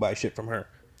 who buy shit from her.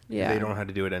 Yeah. They don't know how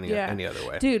to do it any other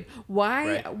way. Dude,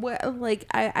 why? Right.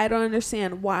 I don't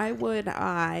understand. Why would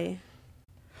I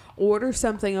order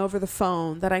something over the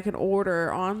phone that I can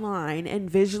order online and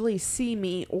visually see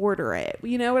me order it?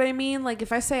 You know what I mean? Like,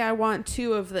 if I say I want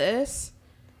 2 of this,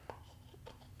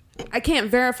 I can't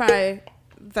verify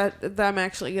that I'm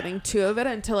actually getting 2 of it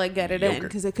until I get it in,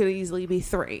 because it could easily be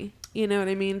 3. You know what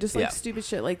I mean? Just like stupid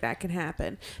shit like that can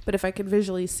happen. But if I can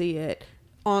visually see it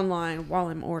online while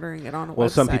I'm ordering it on a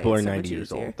website, some people are it's so 90 much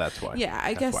years easier. old. That's why. Yeah,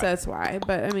 I guess that's why.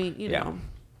 But I mean,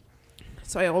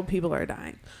 that's why old people are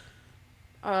dying.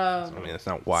 I mean, that's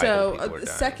not why So old people are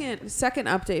dying. second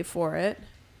update for it.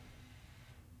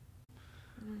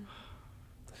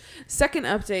 Second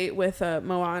update with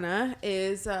Moana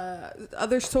is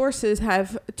other sources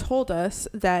have told us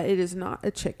that it is not a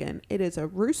chicken. It is a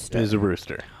rooster. It is a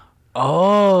rooster.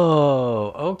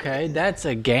 Oh, okay. That's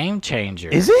a game changer.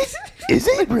 Is it? Is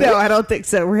it? Really? No, I don't think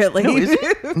so, really. No, is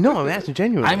it? No, I'm asking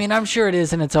genuinely. I mean, I'm sure it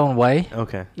is in its own way.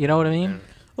 Okay. You know what I mean?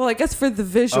 Well, I guess for the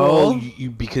visual. Oh,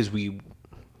 because we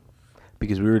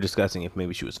were discussing if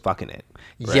maybe she was fucking it.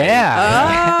 Right?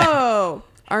 Yeah. Oh,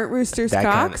 aren't roosters That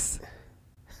kinda- cocks?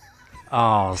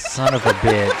 Oh, son of a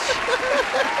bitch.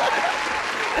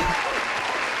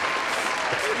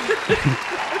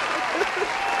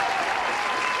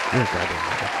 You're a goddamn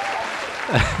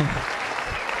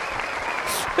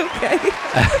Okay.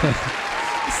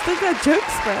 You still got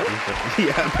jokes, bro.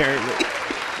 Yeah, apparently.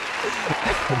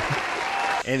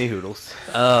 Any hoodles.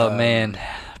 Oh, man.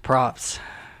 Props.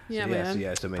 Yeah, So,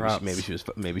 man. so Props. maybe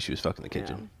she was fucking the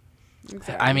kitchen.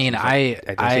 Exactly. I mean, I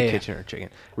did say kitchen or chicken.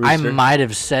 I Rooster? might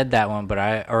have said that one, but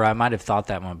I might have thought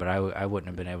that one, but I wouldn't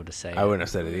have been able to say I it. wouldn't have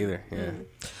said it either. Yeah.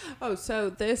 Oh, so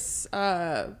this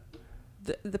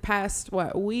the past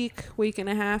week and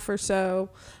a half or so,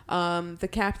 the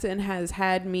captain has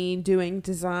had me doing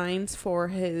designs for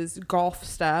his golf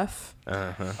stuff.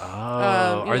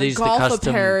 Oh, are these golf the custom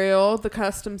apparel, the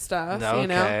custom stuff? You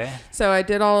know. Okay. So I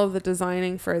did all of the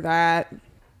designing for that,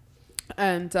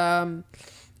 and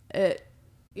it,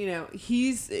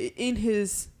 he's in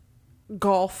his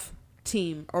golf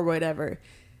team or whatever.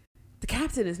 The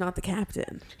captain is not the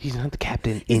captain. He's not the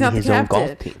captain He's in not his the own captain.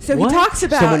 golf team. So What? he talks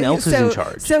about Someone else is in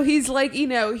charge. So he's like, Isn't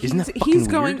that he's fucking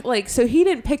going weird? like, so he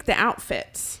didn't pick the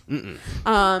outfits.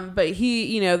 But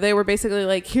he, they were basically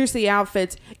like, here's the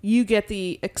outfits, you get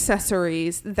the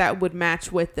accessories that would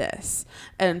match with this,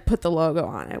 and put the logo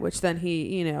on it, which then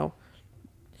he,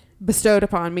 bestowed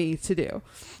upon me to do.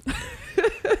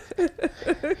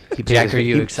 Jack, are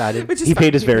you excited? Which is He fine.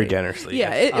 paid us very generously.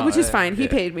 Yeah, yes. which is fine. He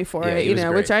paid me for Yeah, it, he was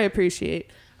which great. I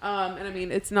appreciate. And I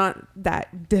mean, it's not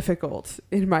that difficult,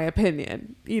 in my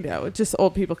opinion. Just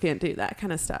old people can't do that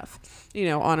kind of stuff,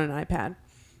 on an iPad.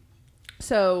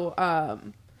 So,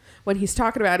 when he's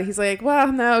talking about it, he's like,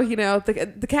 well, no, you know,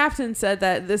 the captain said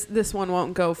that this one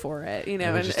won't go for it, you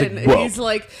know, and he's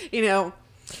like, you know,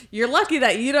 you're lucky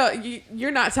that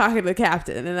you're not talking to the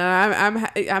captain, and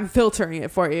I'm filtering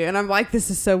it for you, and I'm like, this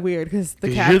is so weird because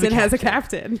the captain has a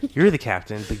captain. You're the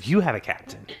captain, but you have a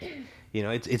captain. You know,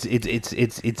 it's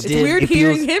weird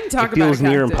hearing him talk about. It feels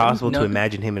near impossible to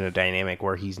imagine him in a dynamic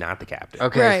where he's not the captain.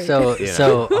 Okay, right.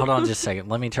 so hold on just a second.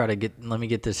 Let me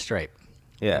get this straight.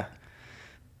 Yeah.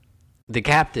 The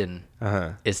captain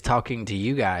is talking to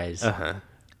you guys.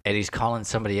 And he's calling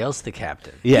somebody else the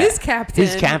captain. Yeah. His captain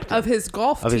of his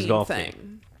golf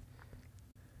team.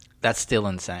 That's still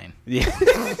insane. Yeah.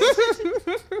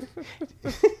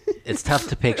 It's tough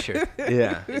to picture.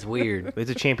 Yeah. It's weird.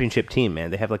 It's a championship team, man.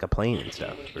 They have like a plane and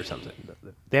stuff or something.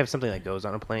 They have something that goes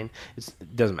on a plane.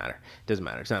 It doesn't matter.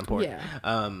 It's not important.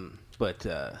 Yeah.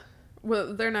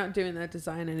 Well, they're not doing that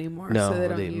design anymore, no, so they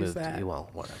don't use use that. Well,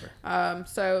 whatever.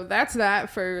 So that's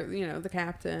that for, you know, the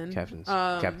captain.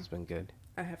 Captain's been good.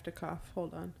 I have to cough.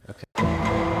 Hold on. Okay.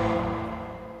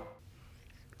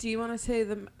 Do you want to say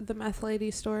the meth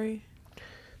lady story?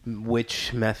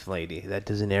 Which meth lady? That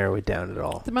doesn't narrow it down at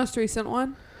all. The most recent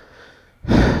one?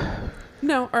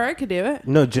 No, or I could do it.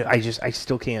 No, I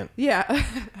still can't. Yeah.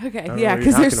 Okay. Yeah,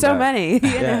 because there's so many.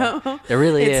 You know? There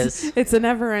really is. It's a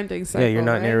never-ending cycle. Yeah, you're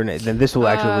not narrowing it. Then this will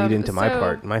actually lead into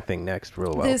my thing next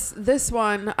real well. This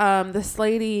one, this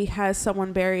lady has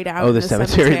someone buried out in the the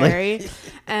cemetery.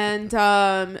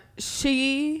 And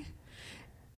she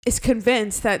is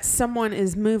convinced that someone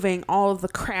is moving all of the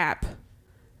crap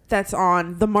that's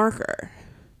on the marker,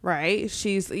 right?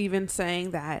 She's even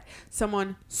saying that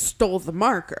someone stole the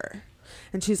marker.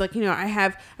 And she's like, you know, I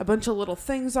have a bunch of little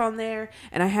things on there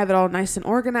and I have it all nice and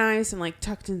organized and like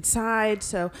tucked inside.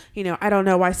 So, you know, I don't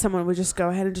know why someone would just go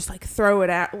ahead and just like throw it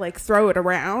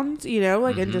around, you know,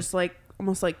 like, and just like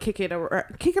almost like kick it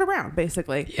around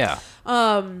basically. Yeah.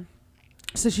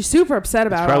 So she's super upset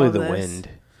about probably all the this. wind.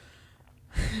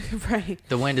 Right.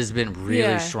 The wind has been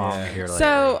really strong here lately.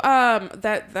 So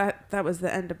that was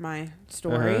the end of my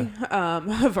story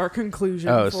of our conclusion.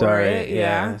 Oh, for sorry. it.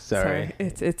 Yeah, sorry.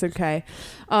 It's okay.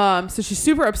 So she's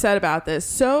super upset about this.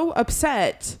 So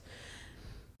upset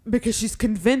because she's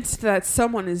convinced that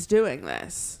someone is doing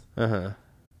this. And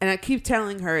I keep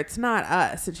telling her it's not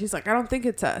us, and she's like, I don't think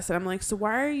it's us. And I'm like, so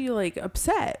why are you like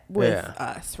upset with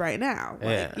us right now?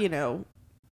 Like, you know,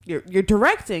 you're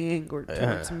directing anger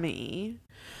towards me.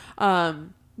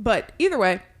 But either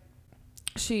way,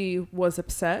 she was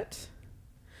upset.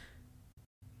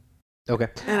 Okay.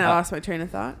 And I lost my train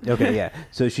of thought. Okay, yeah.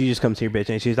 So she just comes here, bitch,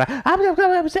 and she's like, I'm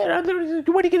upset.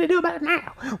 What are you going to do about it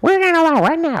now? We're going to know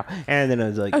right now. And then I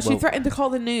was like, she threatened to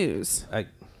call the news.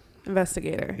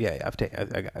 Investigator. Yeah,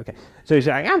 okay. So he's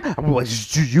like,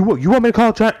 you want me to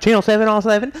call Channel 7 all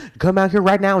 7? Come out here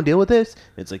right now and deal with this?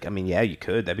 It's like, I mean, yeah, you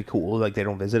could. That'd be cool. Like, they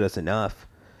don't visit us enough.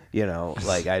 You know,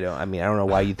 like, I don't know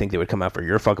why you think they would come out for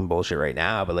your fucking bullshit right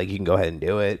now, but like, you can go ahead and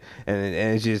do it. And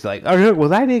it's just like, oh,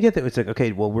 well, I didn't get that. It's like,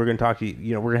 okay, well, we're going to talk to you.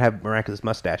 You know, we're going to have Miraculous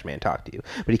Mustache Man talk to you,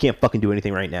 but he can't fucking do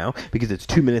anything right now because it's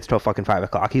 2 minutes till fucking 5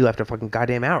 o'clock. He left a fucking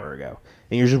goddamn hour ago.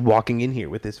 And you're just walking in here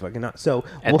with this fucking... So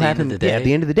we'll have him... Yeah, at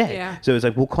the end of the day. Yeah. So it's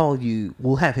like,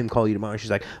 we'll have him call you tomorrow.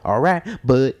 She's like, all right,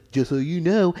 but just so you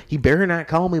know, he better not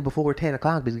call me before 10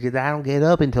 o'clock because I don't get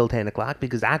up until 10 o'clock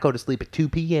because I go to sleep at 2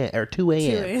 p.m. or 2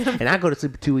 a.m. And I go to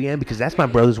sleep at 2 a.m. because that's my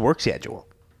brother's work schedule.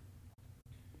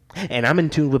 And I'm in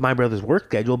tune with my brother's work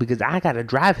schedule because I got to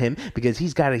drive him because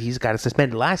he's got a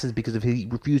suspended license because if he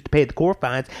refused to pay the court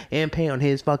fines and pay on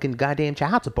his fucking goddamn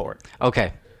child support.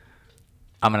 Okay.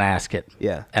 I'm going to ask it.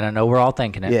 Yeah. And I know we're all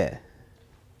thinking it. Yeah.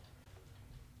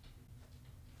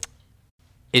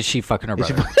 Is she fucking her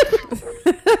brother?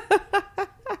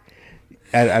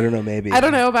 I don't know, maybe. I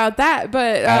don't know about that,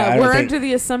 but we're under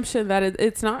the assumption that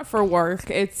it's not for work.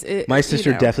 My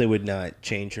sister definitely would not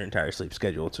change her entire sleep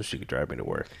schedule so she could drive me to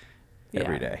work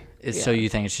every day. So you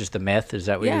think it's just the meth? Is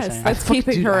that what you're saying? Yes, that's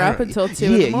keeping her up until 2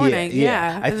 in the morning.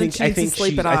 Yeah. I think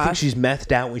she's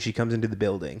methed out when she comes into the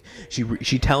building.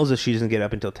 She tells us she doesn't get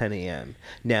up until 10 a.m.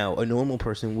 Now, a normal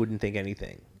person wouldn't think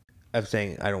anything of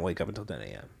saying, I don't wake up until 10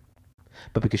 a.m.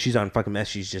 But because she's on fucking meth,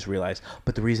 she's just realized,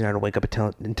 but the reason I don't wake up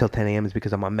until 10 a.m. is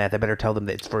because I'm on meth. I better tell them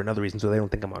that it's for another reason so they don't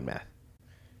think I'm on meth.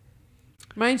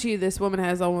 Mind you, this woman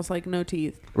has almost like no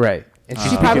teeth. Right. And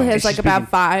she probably has like about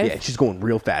 5. Yeah, she's going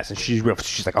real fast. And she's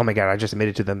like, oh my God, I just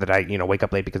admitted to them that I, wake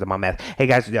up late because I'm on meth. Hey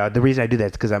guys, the reason I do that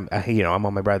is because I'm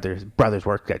on my brother's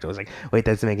work schedule. It's like, wait,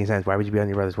 that doesn't make any sense. Why would you be on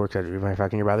your brother's work schedule? You're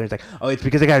fucking your brother? It's like, oh, it's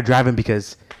because I got to drive him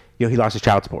because... he lost his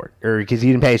child support, or because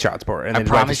he didn't pay his child support. And I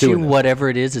promise you, whatever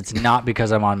it is, it's not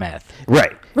because I'm on meth.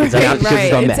 Right. It's not because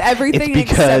right. on It's meth. everything it's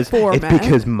because, except for it's meth.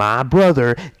 because my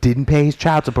brother didn't pay his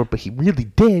child support, but he really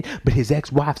did. But his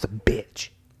ex-wife's a bitch.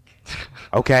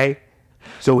 Okay?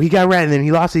 So he got arrested, and then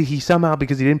he lost it. He somehow,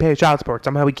 because he didn't pay his child support,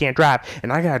 somehow he can't drive.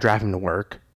 And I got to drive him to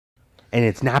work. And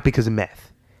it's not because of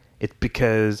meth. It's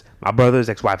because my brother's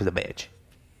ex-wife is a bitch.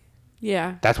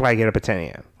 Yeah. That's why I get up at 10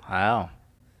 a.m.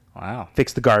 Wow.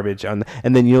 Fix the garbage on,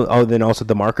 and then then also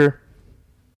the marker.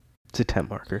 It's a temp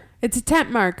marker. It's a temp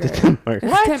marker. It's a temp marker.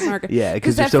 It's a temp marker. Yeah,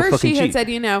 because they're at so first fucking she had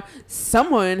cheap. said,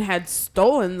 someone had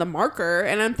stolen the marker,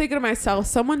 and I'm thinking to myself,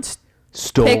 someone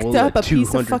Stole picked up a piece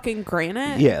 200 of fucking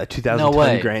granite. Yeah, 2,000 No ton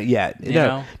way. grand. Yeah,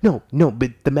 You no,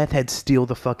 but the meth heads steal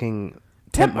the fucking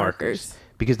temp markers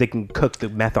because they can cook the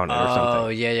meth on it or something. Oh,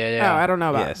 yeah. Oh, I don't know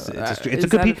about Yes, that. it's a Is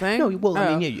good that a piece. thing? No, well, I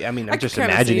Oh. mean, yeah, I'm I just could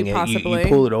kinda imagining see it. You possibly.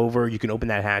 pull it over, you can open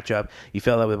that hatch up, you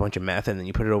fill it with a bunch of meth, and then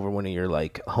you put it over one of your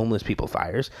like homeless people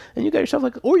fires, and you got yourself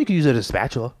or you could use it as a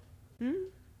spatula.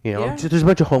 You know, Yeah. there's a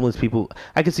bunch of homeless people.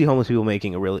 I could see homeless people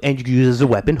making and you could use it as a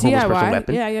weapon, homeless person DIY.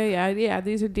 weapon. Yeah.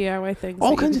 These are DIY things. All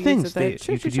that you kinds can of use things with that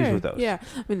you could use with those. Yeah,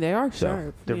 I mean they are So,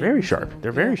 sharp. they're you very know, sharp. so,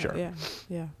 They're very yeah, sharp.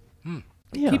 Yeah.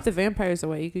 Yeah. Keep the vampires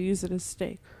away. You could use it as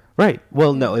steak. Right.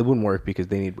 Well, no, it wouldn't work because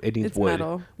it needs It's wood.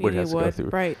 metal. You Wood need has to go wood. through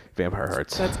Right. vampire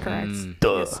hearts. That's correct.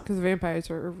 Duh. Yes, because vampires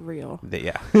are real.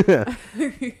 Yeah.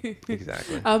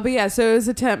 Exactly. But yeah, so it was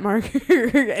a temp marker,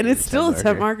 and it's still a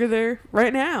temp marker. marker there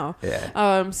right now.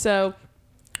 Yeah. So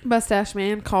Mustache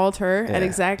Man called her at Yeah.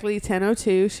 exactly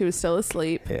 10:02. She was still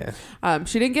asleep. Yeah.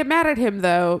 She didn't get mad at him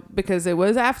though because it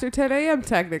was after 10 a.m.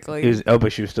 technically.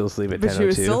 But she was still asleep at 10:02. But she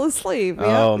was still asleep.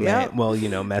 Oh Yep, man. yep.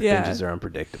 Well, meth Yeah. binges are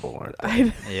unpredictable, aren't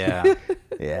they? Yeah.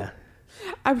 Yeah.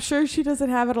 I'm sure she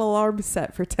doesn't have an alarm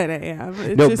set for 10 a.m.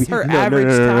 It's No, just her no, average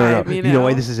time. You know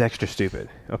why this is extra stupid?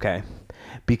 Okay,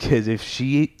 because if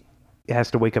she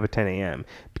has to wake up at 10 a.m.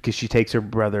 because she takes her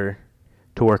brother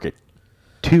to work at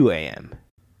 2 a.m.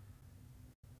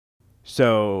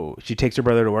 So she takes her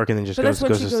brother to work and then just But goes that's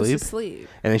when she to goes sleep. to sleep.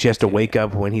 And then she has to wake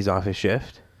up when he's off his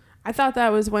shift. I thought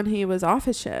that was when he was off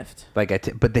his shift.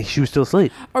 She was still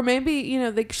asleep. Or maybe,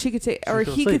 she could take, or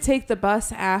still he asleep. could take the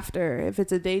bus after if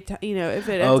it's a daytime, if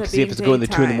it ends Oh, up because being if it's going to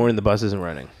 2 in the daytime. morning, the bus isn't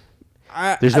running.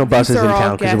 There's no These buses in are all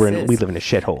town because guesses. we live in a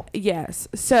shithole. Yes.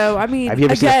 So, I mean, Have you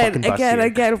ever seen a fucking bus here?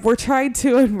 again, we're trying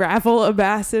to unravel a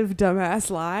massive dumbass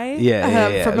lie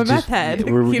Yeah. from a Just- meth head.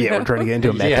 We're you trying to know? get into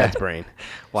a meth Yeah. head's brain.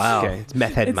 Wow. Okay, it's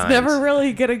meth head It's minds. never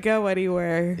really going to go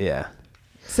anywhere. Yeah.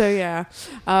 So, yeah.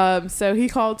 So he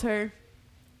called her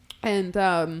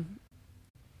and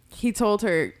he told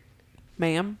her,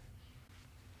 ma'am,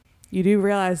 you do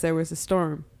realize there was a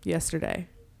storm yesterday,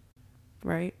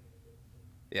 right?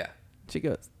 Yeah. She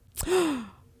goes,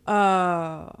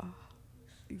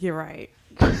 you're right.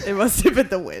 It must have been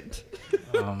the wind.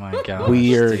 Oh my god.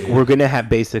 We're gonna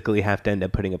basically have to end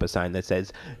up putting up a sign that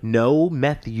says no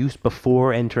meth use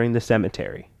before entering the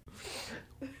cemetery.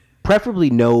 Preferably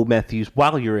no meth use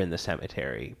while you're in the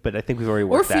cemetery, but I think we've already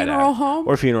worked that out. funeral home.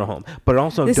 Or funeral home. But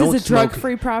also This don't is a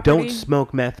drug-free property. Don't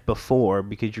smoke meth before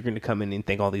because you're gonna come in and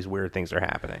think all these weird things are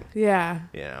happening. Yeah.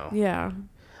 You know. Yeah.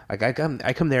 Like I come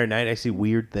there at night, I see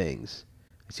weird things.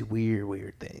 I see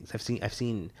weird things. I've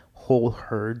seen whole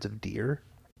herds of deer.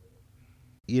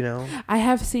 You know, I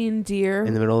have seen deer.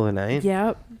 in the middle of the night.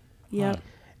 Yep.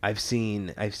 I've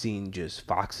seen just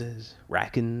foxes,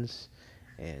 raccoons,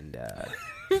 and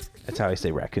that's how I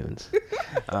say raccoons.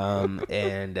 And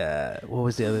what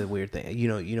was the other weird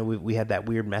thing? We had that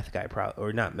weird meth guy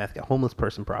or not meth guy, homeless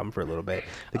person problem for a little bit.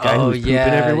 The guy who was pooping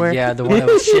everywhere. Yeah, the one that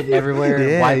was shitting everywhere.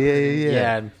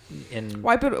 Yeah. And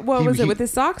Wipe it. What was it with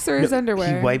his socks or his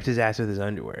underwear? He wiped his ass with his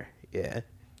underwear. Yeah.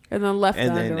 and then left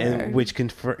And the then, underwear.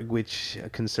 which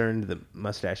concerned the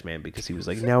mustache man because he was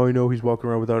like, now I know he's walking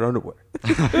around without underwear.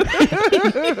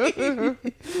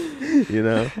 You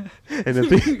know,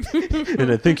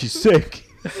 and I think he's sick.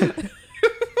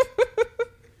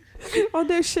 Oh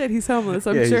no shit, he's homeless.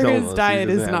 I'm Yeah, he's sure his homeless. He diet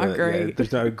is doesn't have not great.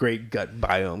 there's not a great gut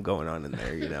biome going on in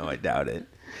there. I doubt it.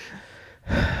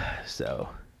 So,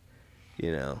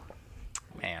 man.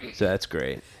 so that's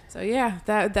great. So yeah,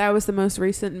 that was the most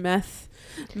recent meth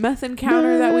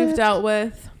encounter that we've dealt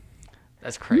with.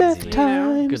 That's crazy. Meth You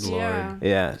time. know? Good lord. Yeah.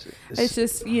 Yeah. It's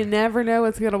just you never know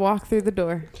what's gonna walk through the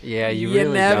door. Yeah, you You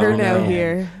really never don't know know.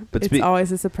 here. But It's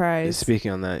always a surprise.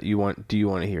 Speaking on that, do you want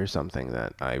to hear something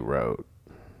that I wrote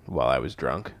while I was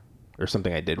drunk, or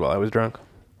something I did while I was drunk?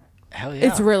 Hell yeah.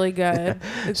 It's really good.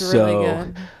 It's So, really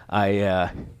good.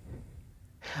 I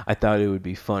thought it would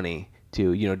be funny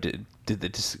to did the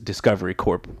Discovery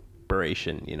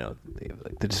Corporation, they have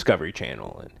like the Discovery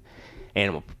Channel and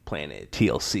Animal Planet,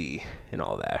 TLC, and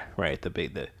all that, right?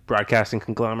 The broadcasting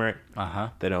conglomerate Uh-huh.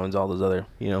 that owns all those other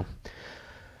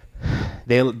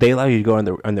they allow you to go on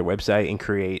their website and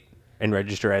create and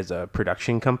register as a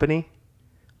production company.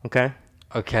 Okay.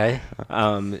 Okay.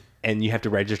 And you have to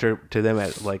register to them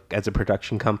as a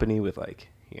production company with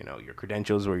your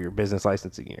credentials or your business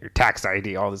license, your tax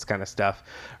ID, all this kind of stuff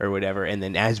or whatever. And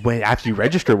then after you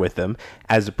register with them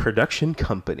as a production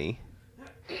company,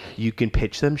 you can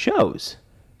pitch them shows.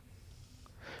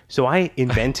 So I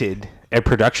invented a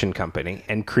production company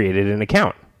and created an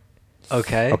account.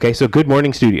 Okay. Okay, so Good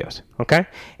Morning Studios. Okay,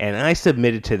 and I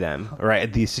submitted to them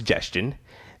the suggestion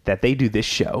that they do this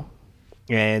show,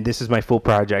 and this is my full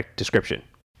project description.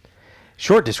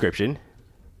 Short description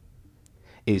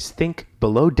is think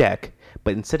below deck,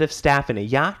 but instead of staff in a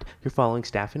yacht, you're following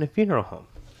staff in a funeral home.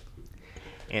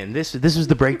 And this was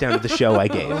the breakdown of the show I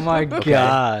gave. Oh my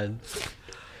God.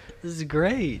 This is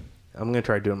great. I'm going to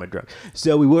try doing my drunk.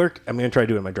 So I'm going to try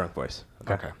doing my drunk voice.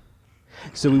 Okay.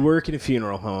 So we work in a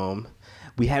funeral home.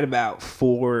 We had about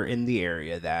 4 in the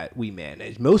area that we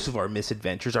manage. Most of our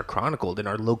misadventures are chronicled in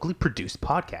our locally produced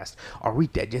podcast, Are We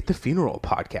Dead Yet? The Funeral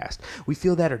Podcast. We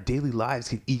feel that our daily lives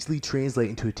can easily translate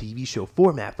into a TV show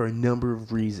format for a number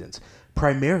of reasons.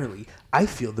 Primarily, I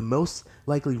feel the most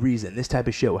likely reason this type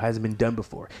of show hasn't been done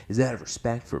before is out of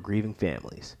respect for grieving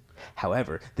families.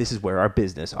 However, this is where our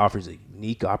business offers a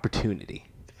unique opportunity.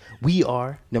 We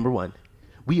are, number one,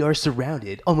 we are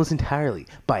surrounded almost entirely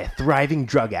by a thriving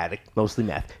drug addict, mostly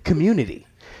meth, community.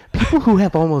 People who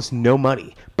have almost no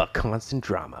money, but constant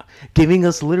drama, giving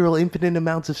us literal infinite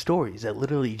amounts of stories that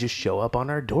literally just show up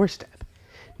on our doorstep.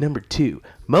 Number 2,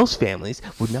 most families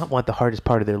would not want the hardest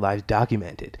part of their lives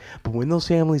documented, but when those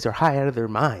families are high out of their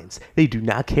minds, they do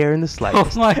not care in the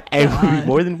slightest, and would be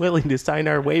more than willing to sign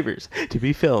our waivers to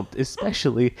be filmed,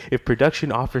 especially if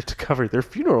production offers to cover their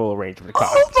funeral arrangement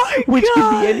costs, which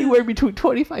can be anywhere between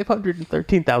 $2,500 and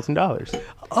 $13,000.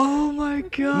 Oh my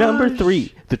God. Number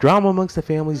 3, the drama amongst the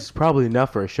families is probably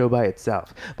enough for a show by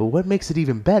itself, but what makes it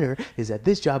even better is that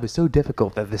this job is so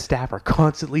difficult that the staff are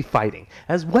constantly fighting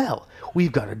as well.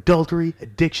 We've got adultery,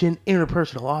 addiction,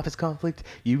 interpersonal office conflict,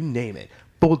 you name it.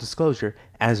 Full disclosure,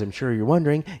 as I'm sure you're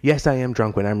wondering, yes, I am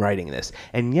drunk when I'm writing this.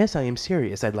 And yes, I am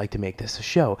serious. I'd like to make this a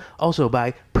show. Also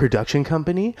by production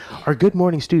company. Our Good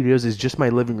Morning Studios is just my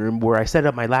living room where I set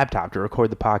up my laptop to record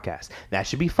the podcast. That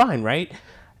should be fine, right?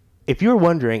 If you're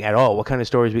wondering at all what kind of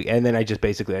stories and then I just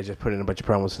put in a bunch of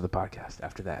promos for the podcast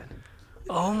after that.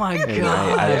 Oh my And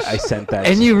God. I sent that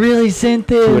And you really sent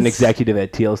this to an executive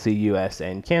at TLC US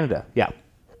and Canada. Yeah.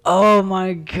 Oh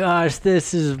my gosh,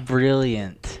 this is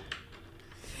brilliant.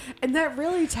 And that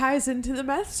really ties into the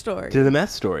meth story. To the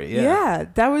meth story, yeah. Yeah,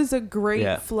 that was a great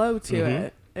Yeah. flow to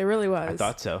it. It really was. I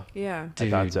thought so. Yeah. I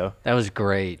thought so. That was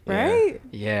great. Right?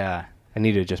 Yeah. I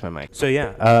need to adjust my mic. So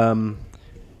yeah,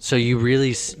 So you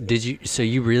really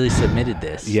submitted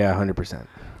this? yeah, 100%.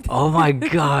 Oh my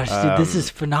gosh, dude, this is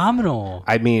phenomenal.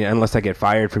 I mean, unless I get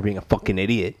fired for being a fucking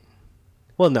idiot.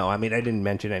 Well, no, I mean, I didn't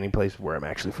mention any place where I'm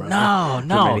actually from. No.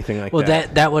 From anything like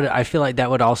that. that would, I feel like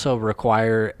that would also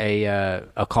require a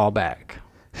callback.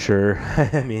 Sure.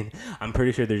 I mean, I'm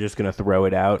pretty sure they're just gonna throw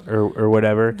it out or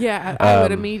whatever. Yeah, I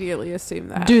would immediately assume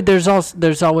that. Dude, there's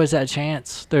always that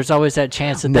chance. There's always that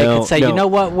chance that they could say, you know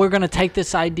what, we're gonna take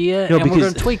this idea and we're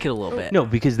gonna tweak it a little bit. No,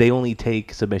 because they only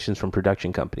take submissions from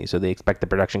production companies, so they expect the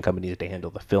production companies to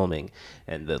handle the filming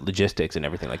and the logistics and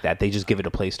everything like that. They just give it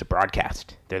a place to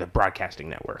broadcast. They're the broadcasting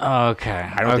network. Okay.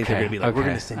 I don't think they're gonna be like, we're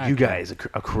gonna send you guys a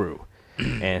crew.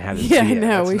 And have them yeah, see it. no,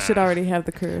 That's we not- should already have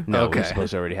the crew. No, Okay. we're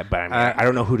supposed to already have. But I mean, I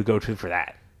don't know who to go to for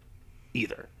that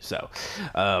either. So,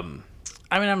 I mean,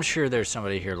 I'm sure there's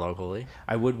somebody here locally.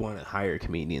 I would want to hire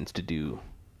comedians to do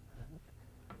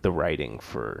the writing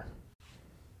for,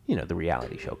 the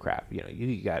reality show crap.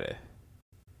 You gotta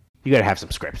have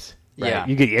some scripts. Right? Yeah.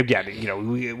 You gotta,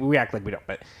 we act like we don't,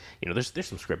 but there's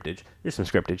some scriptage. There's some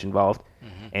scriptage involved,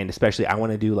 and especially I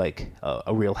want to do like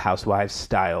a Real Housewives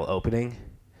style opening.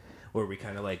 Where we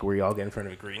kind of where you all get in front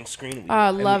of a green screen.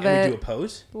 Love and it. we do a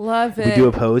pose. Love it. We do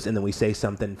a pose, and then we say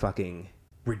something fucking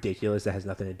ridiculous that has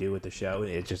nothing to do with the show.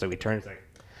 And it's just like we turn. It's like,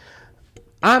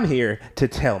 I'm here to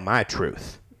tell my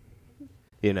truth.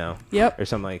 Yep. Or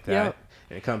something like that. Yep.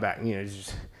 And it come back.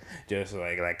 Just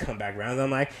like come back around.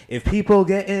 I'm like, if people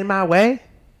get in my way,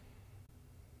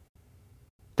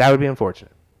 that would be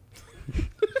unfortunate.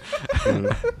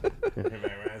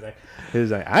 It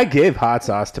was like, I give hot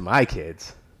sauce to my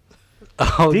kids.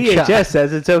 Oh, DHS God.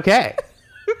 says it's okay.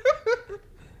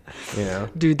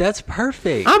 Dude, that's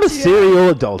perfect. I'm a serial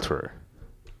adulterer,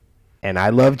 and I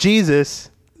love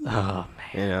Jesus. Oh,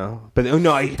 man. But no,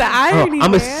 The irony,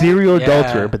 I'm a man. serial Yeah.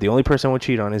 adulterer, but the only person I would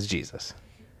cheat on is Jesus.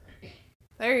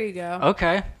 There you go.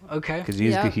 Okay. Because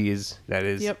Yep. that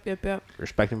is, Yep.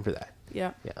 respect him for that.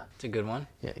 Yep. Yeah. It's a good one.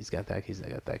 Yeah, he's got that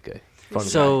good. Fun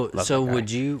So guy. Love so that guy.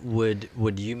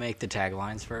 would you make the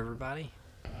taglines for everybody?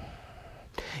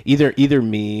 Either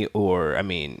me or, I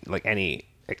mean, like any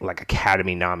like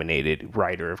Academy nominated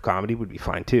writer of comedy would be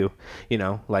fine too. You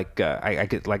know, like I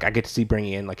get to see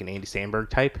bringing in like an Andy Samberg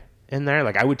type in there.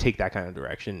 Like I would take that kind of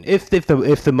direction if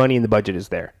the money and the budget is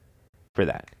there for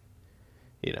that.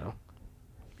 You know.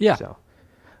 Yeah. So,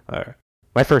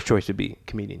 my first choice would be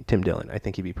comedian Tim Dillon. I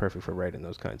think he'd be perfect for writing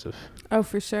those kinds of. Oh,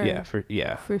 for sure.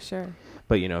 For sure.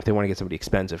 But you know, if they want to get somebody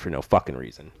expensive for no fucking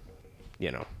reason,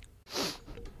 you know.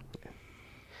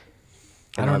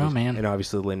 I don't know, man. And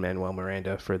obviously Lin-Manuel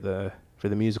Miranda for the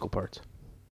musical parts.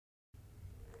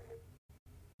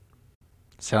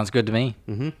 Sounds good to me.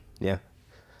 Mm-hmm. Yeah.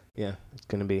 Yeah. It's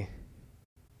gonna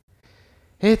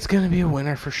be a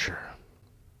winner for sure.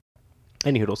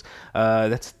 Any hoodles.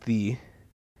 That's the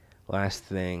last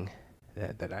thing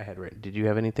that I had written. Did you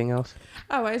have anything else?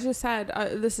 Oh, I just had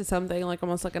this is something like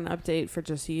almost like an update for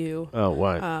just you. Oh,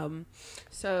 what?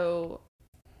 So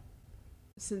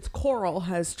since Coral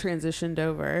has transitioned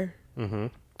over, Mm-hmm.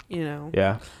 you know,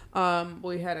 Yeah.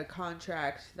 we had a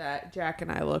contract that Jack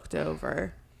and I looked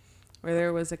over, where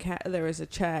there was a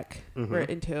check Mhm.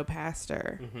 written to a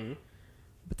pastor, Mm-hmm.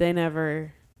 but they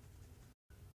never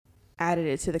added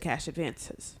it to the cash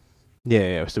advances.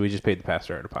 Yeah. So we just paid the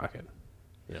pastor out of pocket.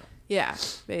 Yeah,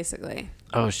 basically.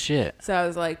 Oh shit. So I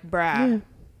was like, "Brah."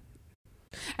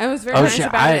 I was very Oh nice shit.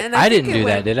 about it, and I think didn't it do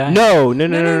that, went- did I? No. No.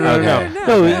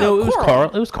 It was Carl.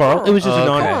 It was Carl. It was just Oh, a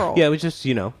non. Carl. Yeah, it was just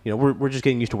you know we're just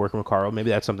getting used to working with Carl. Maybe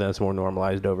that's something that's more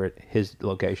normalized over at his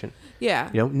location. Yeah.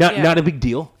 You know, not a big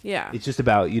deal. Yeah. It's just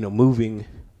about moving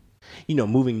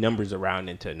numbers around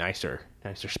into nicer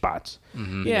spots.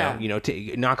 Mm-hmm. Yeah.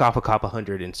 To knock off a couple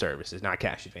hundred in services, not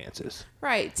cash advances.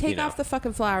 Right. Take know. off the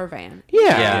fucking flower van.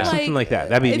 Yeah. Something like that.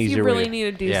 That'd be an if easier you really way. need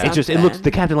to do Yeah. something. It looks the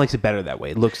captain likes it better that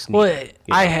way. It looks neat, Well,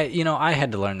 I know.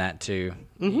 had to learn that too.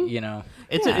 You know,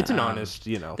 It's an honest,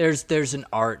 there's an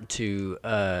art to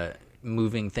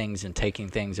moving things and taking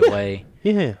things away,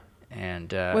 Yeah.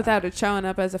 and without it showing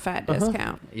up as a fat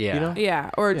discount. yeah, You know? Yeah,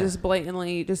 or Yeah. just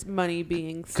blatantly just money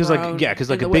being Because thrown like in a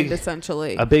the big wind,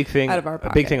 essentially a big thing out of our a big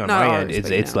pocket. thing on Not my ours, end is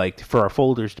but, it's like for our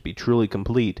folders to be truly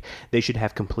complete, they should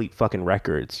have complete fucking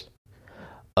records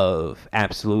of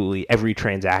absolutely every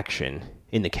transaction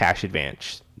in the cash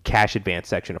advance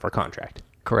section of our contract,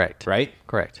 correct, right?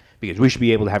 correct. Because we should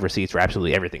be able to have receipts for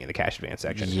absolutely everything in the cash advance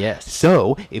section. Yes.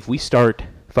 So if we start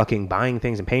fucking buying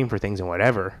things and paying for things and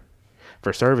whatever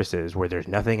for services where there's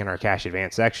nothing in our cash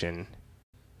advance section,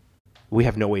 we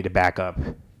have no way to back up,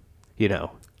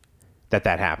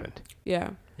 that happened,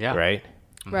 Yeah, Yeah, right?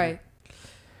 right.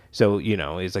 So,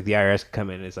 it's like the IRS could come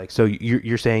in and it's like, so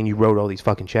you're saying you wrote all these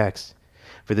fucking checks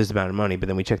for this amount of money, but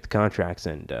then we checked the contracts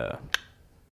and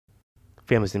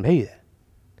families didn't pay you that.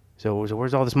 So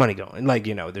where's all this money going? Like,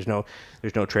 there's no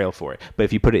trail for it. But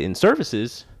if you put it in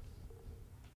services,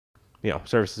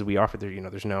 services we offer there,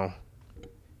 there's no,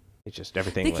 it's just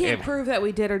everything. They can't prove that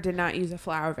we did or did not use a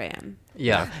flower van,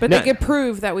 yeah. but No. they could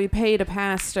prove that we paid a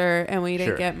pastor and we didn't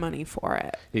Sure. get money for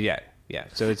it. Yeah.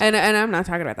 So it's And I'm not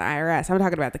talking about the IRS. I'm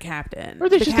talking about the captain. or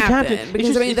there's just the captain. Because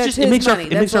It's I mean, just- that's it makes his our- money.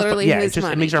 it makes That's our- literally yeah, his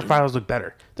money. it makes our files look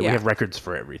better that we Yeah. have records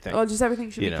for everything. Well, just everything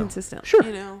should You be know. consistent. Sure.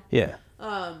 Yeah.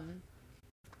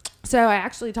 So I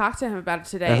actually talked to him about it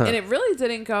today, and it really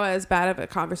didn't go as bad of a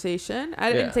conversation.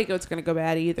 I didn't Yeah. think it was going to go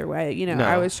bad either way. No.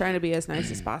 I was trying to be as nice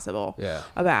as possible Yeah.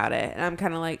 about it. And I'm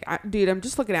kind of like, dude, I'm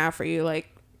just looking out for you. Like,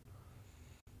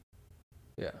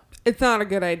 Yeah. it's not a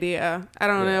good idea. I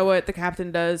don't Yeah. know what the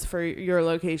captain does for your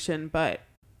location, but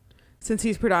since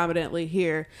he's predominantly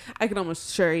here, I can almost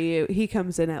assure you he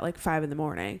comes in at like 5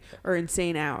 a.m. or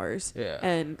insane hours Yeah.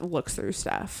 and looks through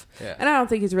stuff. Yeah. And I don't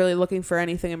think he's really looking for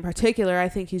anything in particular. I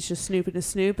think he's just snooping to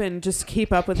snoop and just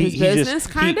keep up with his He just- business,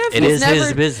 kind of. It He's is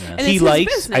his business. and He it's his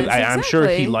likes. business, I'm sure he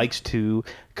exactly. likes to,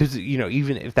 because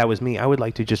even if that was me, I would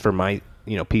like to just for my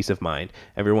peace of mind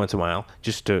every once in a while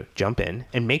just to jump in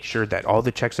and make sure that all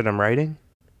the checks that I'm writing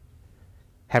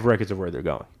have records of where they're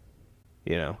going.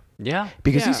 Yeah.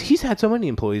 Because Yeah. he's had so many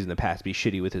employees in the past be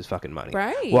shitty with his fucking money.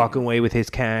 Right. Walking away with his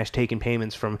cash, taking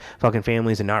payments from fucking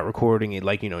families and not recording it,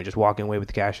 like, just walking away with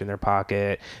the cash in their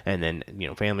pocket and then,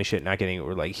 family shit not getting it,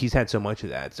 or like he's had so much of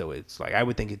that. So it's like, I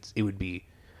would think it would be,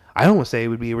 I almost say it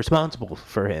would be irresponsible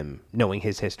for him, knowing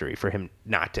his history, for him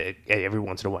not to every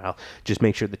once in a while just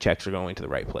make sure the checks are going to the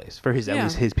right place for at Yeah.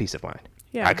 least his peace of mind.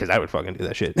 Yeah. Because I would fucking do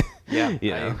that shit. Yeah.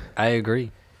 You know? I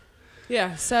agree.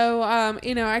 Yeah. So,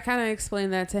 I kind of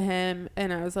explained that to him,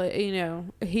 and I was like,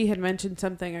 he had mentioned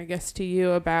something, I guess, to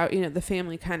you about, the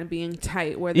family kind of being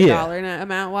tight where the dollar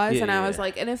amount was. Yeah, and I was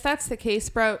like, and if that's the case,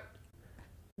 bro,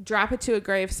 drop it to a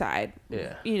graveside.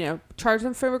 Yeah. Charge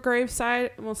them for a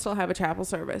graveside, and we'll still have a chapel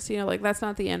service. That's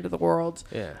not the end of the world.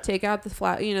 Yeah. Take out the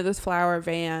this flower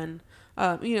van,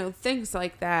 things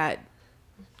like that.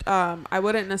 I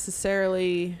wouldn't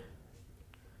necessarily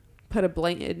put a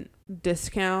blatant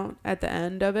discount at the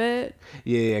end of it.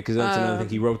 Yeah, because that's another thing.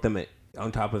 He wrote them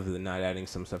on top of the not adding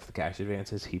some stuff to cash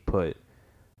advances. He put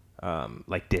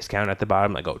like discount at the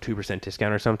bottom, like 2%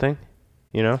 discount or something.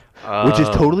 Which is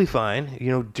totally fine.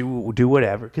 Do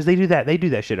whatever, because they do that. They do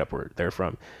that shit up where they're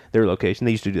from, their location.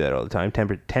 They used to do that all the time.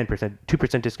 10%,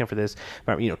 2% discount for this.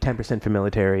 10% for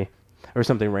military, or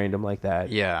something random like that.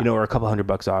 Yeah. Or a couple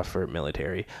 $100 off for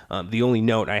military. The only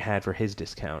note I had for his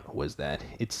discount was that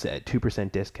it said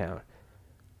 2% discount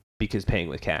because paying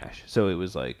with cash. So it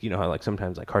was like, how like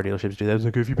sometimes like car dealerships do that. It's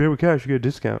like, if you pay with cash, you get a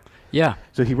discount. Yeah.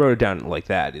 So he wrote it down like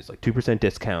that. It's like 2%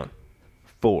 discount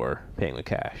for paying with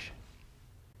cash.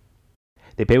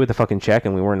 They pay with the fucking check,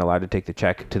 and we weren't allowed to take the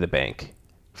check to the bank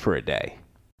for a day.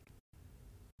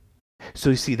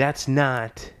 So you see, that's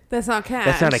not cash. That's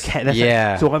not a cash.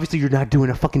 Yeah. So obviously you're not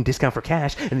doing a fucking discount for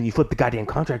cash, and then you flip the goddamn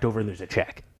contract over and there's a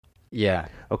check. Yeah.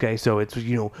 Okay, so it's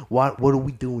what are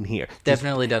we doing here?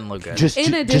 Definitely doesn't look good.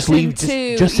 In addition leaving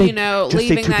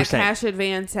that cash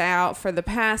advance out for the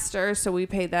pastor, so we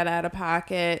paid that out of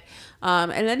pocket.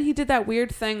 And then he did that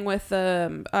weird thing with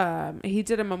he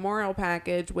did a memorial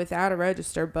package without a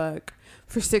register book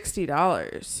for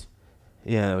 $60.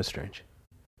 Yeah, that was strange.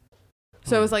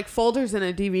 So it was like folders and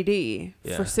a DVD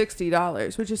for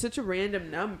 $60, which is such a random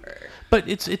number. But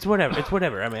it's whatever. It's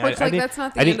whatever. I mean, that's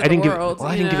not the end of the world.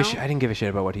 I didn't give a shit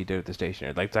about what he did with the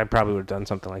stationer. Like, I probably would have done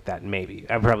something like that. Maybe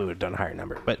I probably would have done a higher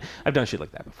number. But I've done shit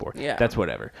like that before. Yeah, that's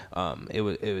whatever. It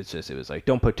was like,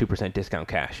 don't put 2% discount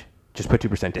cash. Just put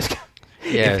 2% discount.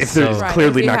 Yeah, if there's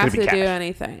clearly not going to be cash. Do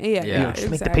anything. Yeah,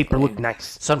 just make the paper look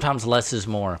nice. Sometimes less is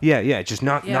more. Yeah. Just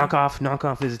knock off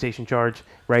visitation charge,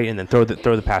 right, and then throw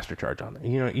the pastor charge on there.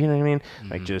 You know what I mean?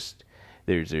 Mm-hmm. Like, just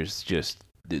there's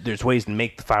ways to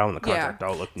make the file and the contract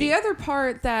all look neat. The other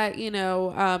part that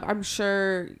I'm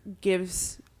sure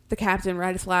gives the captain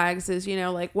red flags is,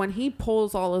 like when he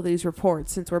pulls all of these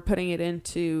reports, since we're putting it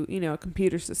into, a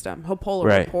computer system, he'll pull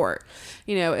a report,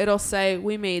 it'll say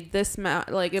we made this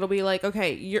amount, like it'll be like,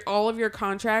 okay, all of your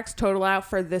contracts total out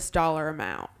for this dollar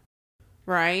amount,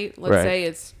 right? Let's say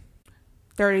it's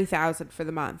 30,000 for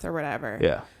the month or whatever.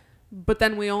 Yeah. But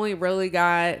then we only really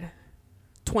got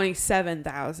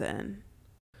 27,000.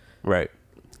 Right.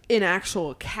 In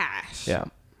actual cash. Yeah.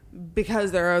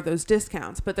 Because there are those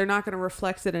discounts, but they're not going to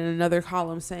reflect it in another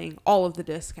column saying all of the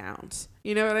discounts.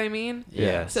 You know what I mean?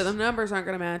 Yeah. So the numbers aren't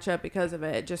going to match up because of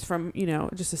it, just from,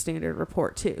 just a standard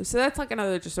report too. So that's like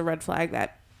just a red flag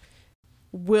that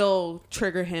will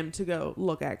trigger him to go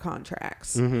look at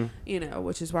contracts,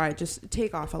 which is why I just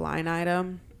take off a line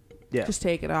item. Yeah. Just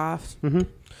take it off. Mm-hmm.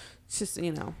 It's just,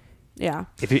 yeah.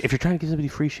 If you're trying to give somebody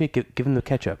free shit, give them the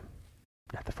ketchup,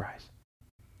 not the fries.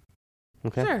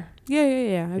 Okay. Sure.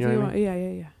 Yeah. If you want.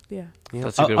 Yeah.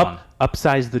 That's a good one.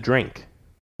 Upsize the drink,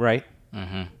 right?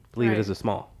 Mm-hmm. Leave it as a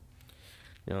small.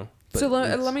 So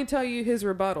let me tell you his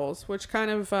rebuttals, which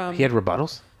kind of he had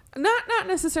rebuttals. Not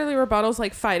necessarily rebuttals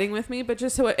like fighting with me, but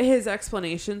just what his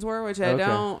explanations were, which I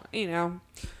don't,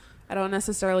 I don't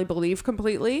necessarily believe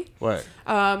completely. What?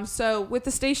 So with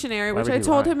the stationery, which I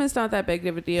told him is not that big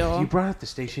of a deal. You brought up the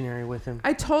stationery with him?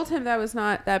 I told him that was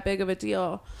not that big of a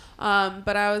deal.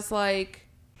 But I was like,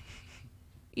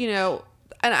 and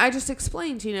I just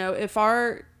explained, if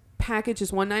our package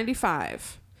is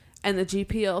 $195 and the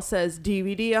GPL says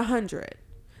DVD 100,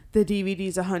 the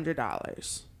DVD's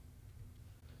 $100.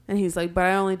 And he's like, but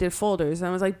I only did folders. And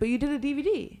I was like, but you did a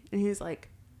DVD. And he's like,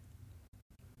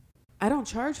 I don't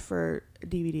charge for a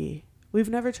DVD. We've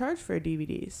never charged for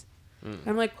DVDs.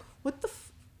 I'm like,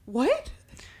 what?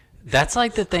 That's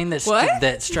like the thing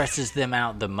that stresses them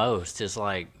out the most is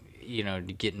like,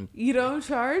 getting... You don't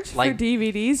charge for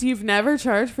DVDs? You've never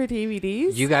charged for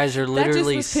DVDs? You guys are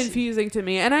literally... That just was confusing to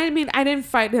me. And I mean, I didn't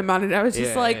fight him on it. I was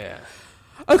just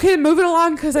okay, moving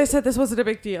along because I said this wasn't a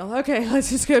big deal. Okay, let's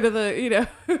just go to the,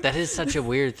 That is such a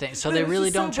weird thing. So they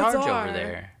really don't charge over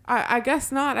there. I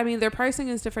guess not. I mean, their pricing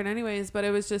is different anyways, but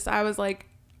it was just, I was like,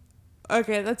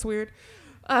 okay, that's weird.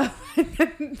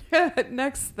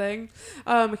 Next thing,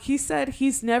 he said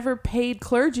he's never paid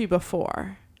clergy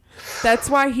before. That's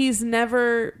why he's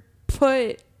never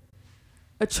put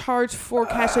a charge for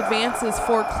cash advances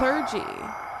for clergy.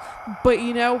 But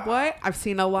you know what? I've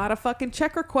seen a lot of fucking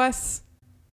check requests.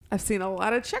 I've seen a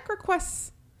lot of check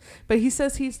requests. But he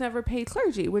says he's never paid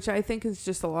clergy, which I think is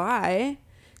just a lie.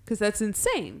 Because that's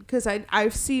insane. Because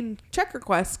I've seen check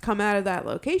requests come out of that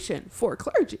location for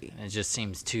clergy. It just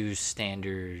seems too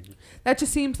standard. That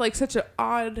just seems like such an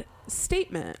odd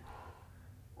statement.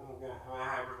 Oh god, I'm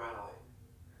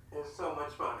hyperventilating. It's so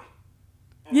much money.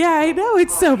 Yeah, I know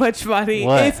it's so much money.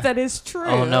 What? If that is true.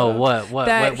 Oh no! What?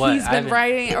 That What? he's I been haven't-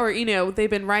 writing, or they've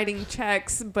been writing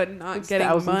checks but not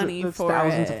getting money for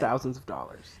thousands it. of thousands of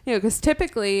dollars. Because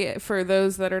typically, for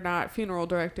those that are not funeral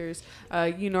directors,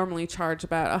 you normally charge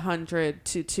about $100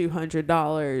 to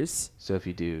 $200. So if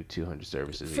you do 200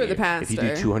 services For a the year, if you do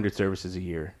pastor. 200 services a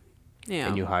year, Yeah.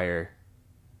 and you hire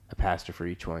a pastor for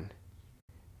each one.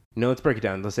 No, let's break it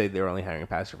down. Let's say they're only hiring a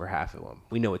pastor for half of them.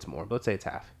 We know it's more, but let's say it's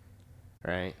half,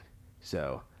 right?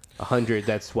 So 100,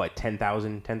 that's what,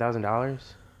 $10,000,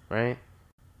 right?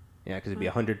 Yeah, because it'd be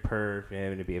 100 per,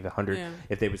 and it'd be 100. Yeah.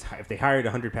 If they hired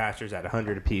 100 pastors at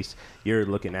 100 apiece, you're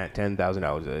looking at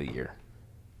 $10,000 a year,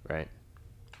 right?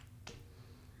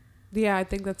 Yeah, I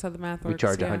think that's how the math works. We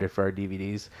charge yeah. 100 for our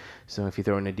DVDs, so if you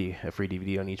throw in a free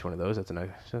DVD on each one of those, that's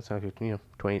like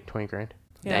 20 grand.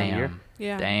 Yeah. A year.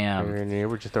 Yeah. Damn. And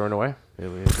we're just throwing away.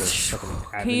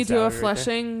 Can you do a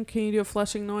flushing? Can you do a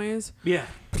flushing noise? Yeah.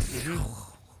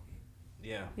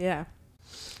 Yeah. Yeah.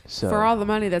 So For all the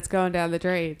money that's going down the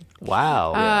drain.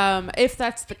 Wow. If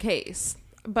that's the case.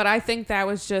 But I think that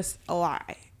was just a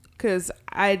lie. Because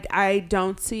I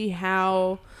don't see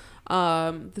how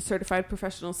the certified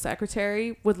professional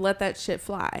secretary would let that shit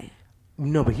fly.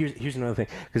 no, but here's another thing,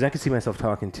 because I could see myself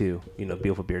talking to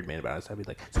Beautiful Beard Man about it. So I'd be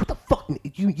like, so what the fuck?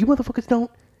 You motherfuckers you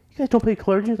guys don't pay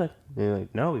clergy? He's like,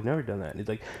 no, we've never done that. And it's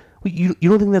like, you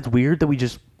don't think that's weird that we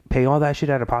just pay all that shit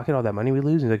out of pocket, all that money we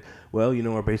lose? And he's like, well,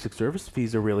 our basic service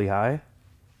fees are really high.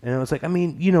 And I was like, I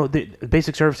mean, the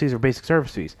basic service fees are basic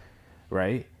service fees,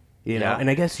 right? You know, Yeah. and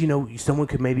I guess, someone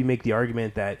could maybe make the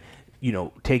argument that,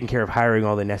 taking care of hiring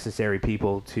all the necessary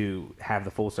people to have the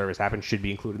full service happen should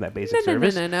be included in that basic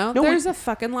service. No. There's a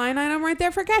fucking line item right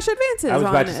there for cash advances I was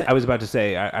it. about to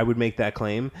say I would make that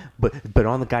claim, but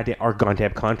on our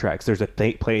goddamn contracts, there's a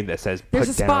plane that says There's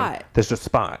put a down. spot. There's a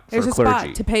spot There's for a clergy.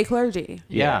 spot to pay clergy.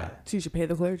 Yeah. So you should pay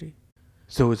the clergy.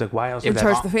 So it's like, why else In would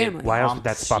charge that? of the family. Why else would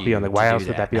that Prompts spot be on the? you Why to else do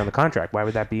would that that. be on the contract? Why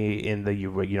would that be in the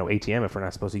ATM if we're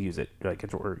not supposed to use it? Like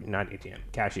it's or not ATM,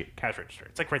 cash register.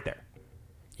 It's like right there,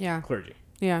 Yeah. clergy.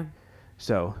 Yeah.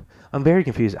 So I'm very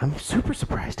confused. I'm super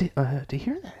surprised to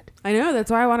hear that. I know.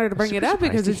 That's why I wanted to bring it super up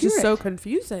surprised because to it's just hear so it.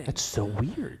 confusing. That's so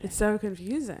weird. It's so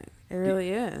confusing. It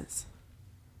really is.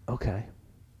 Okay.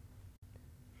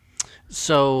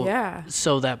 So Yeah.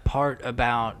 So that part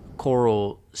about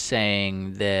Coral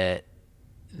saying that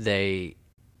they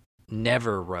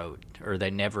never wrote or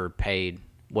they never paid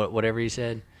whatever he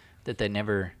said, that they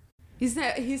never. He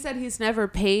said he's never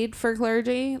paid for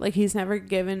clergy. Like he's never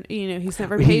given. He's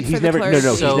never paid He's for never the clergy.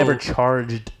 he's So- never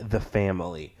charged the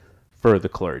family for the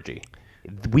clergy.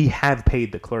 We have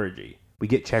paid the clergy. We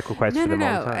get check requests for them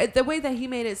all the time. The way that he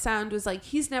made it sound was like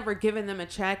he's never given them a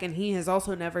check, and he has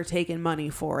also never taken money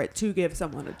for it to give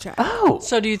someone a check. Oh,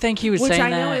 So do you think he was Which saying I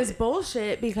know that? is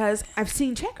bullshit because I've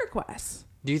seen check requests.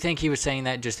 Do you think he was saying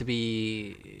that just to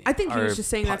be? I think he or was just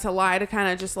saying po- that's a lie to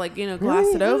kind of just like gloss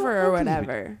Really? it over I or don't think he would-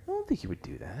 whatever. I don't think he would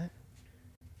do that.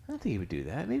 I don't think he would do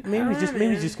that. Maybe don't he's know, maybe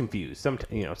he's man. just confused.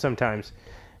 Sometimes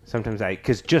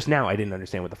because just now I didn't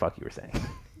understand what the fuck you were saying.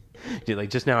 Like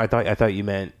just now I thought you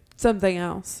meant Something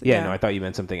else. yeah, no, I thought you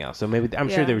meant something else. So maybe I'm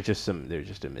sure Yeah. there was just a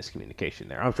miscommunication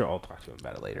there. I'm sure I'll talk to him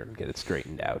about it later and get it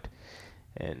straightened out.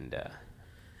 And it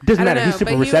doesn't I don't matter. He's know, super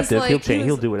but he was receptive. like- He'll he change.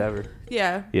 He'll was- do whatever.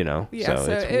 Yeah. So, Yeah,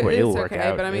 so it'll it's work okay.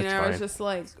 out. But I mean, It's I was fine. just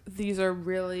like, these are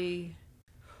really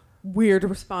weird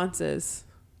responses.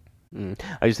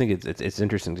 I just think it's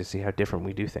interesting to see how different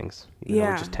we do things.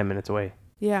 Yeah. We're just 10 minutes away.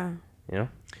 Yeah.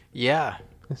 Yeah,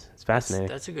 It's fascinating.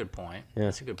 that's a good point. Yeah.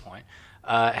 That's a good point.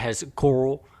 Has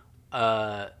Coral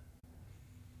done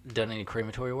any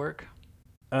crematory work?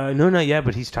 No, not yet.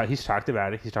 But he's talked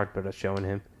about it. He's talked about us showing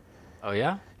him. Oh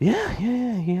yeah. Yeah.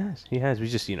 He has. We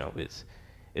just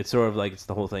it's sort of like it's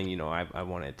the whole thing. I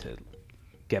wanted to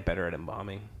get better at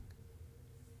embalming.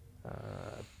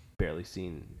 Barely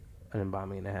seen an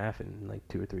embalming and a half in like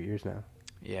 2 or 3 years now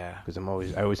Yeah. because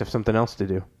I always have something else to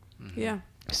do. Yeah.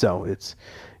 So it's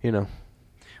Well,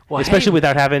 especially hey,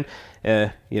 without having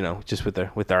just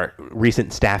with our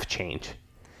recent staff change.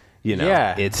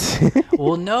 Yeah. It's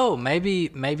well, no,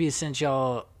 maybe since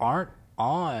y'all aren't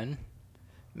on,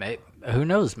 who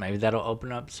knows? Maybe that'll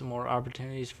open up some more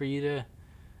opportunities for you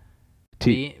to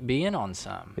be in on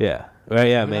some. yeah. Well,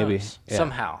 yeah, Who maybe knows? Yeah.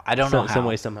 Somehow, I don't know how. Some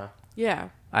way, somehow. Yeah.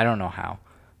 I don't know how,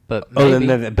 But Oh,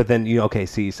 maybe. but then okay.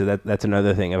 See, so that's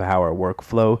another thing of how our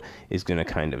workflow is going to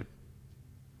kind of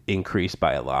increase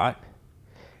by a lot.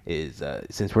 Is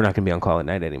since we're not going to be on call at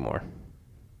night anymore.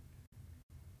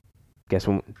 Guess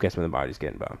when the body's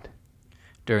getting bumped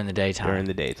during the daytime. during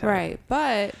the daytime. Right,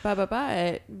 but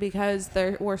because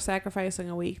we're sacrificing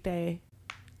a weekday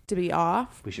to be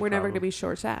off, We should we're never probably- going to be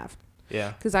short-staffed.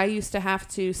 Yeah. Because we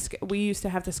used to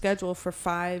have to schedule for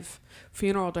 5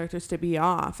 funeral directors to be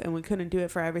off, and we couldn't do it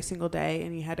for every single day,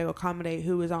 and you had to accommodate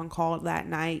who was on call that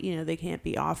night. You know, they can't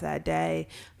be off that day,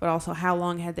 but also how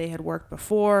long had worked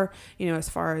before, you know, as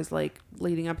far as like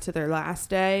leading up to their last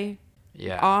day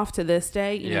Yeah. off to this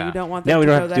day. You know, Yeah. you don't want Now them we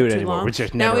to don't go have to that do it too anymore. long. We're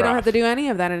just Now never we don't off. have to do any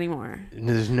of that anymore.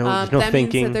 There's no That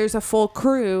thinking. means that there's a full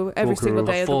crew every Full single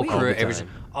crew. day of the Full week. crew. the time.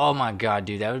 Oh my god,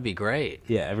 dude, that would be great.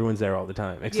 Yeah, everyone's there all the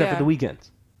time except Yeah. for the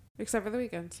weekends. Except for the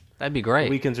weekends. That'd be great.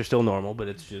 Weekends are still normal, but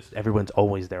it's just everyone's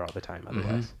always there all the time.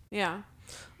 Otherwise, Yeah.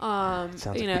 Sounds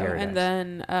You like know, paradise. and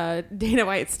then Dana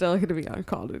White's still going to be on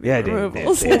call to do Yeah, Dana-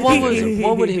 removals. Dana- Well,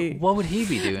 what would he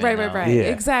be doing? Right, though? right, right. Yeah.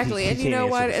 Exactly. He And you can't know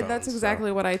answer what? the And that's phone, so.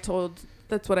 exactly what I told.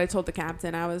 That's what I told the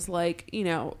captain. I was like, you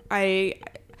know,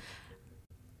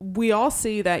 we all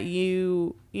see that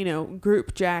you know,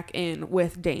 group Jack in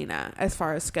with Dana as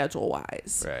far as schedule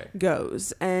wise Right.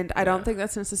 goes. And I don't think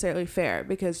that's necessarily fair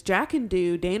because Jack can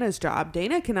do Dana's job.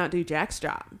 Dana cannot do Jack's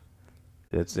job.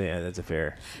 that's a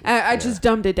fair. I just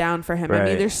dumbed it down for him. I mean,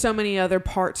 Right. there's so many other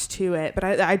parts to it, but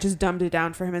I just dumbed it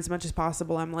down for him as much as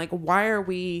possible. I'm like, why are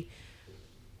we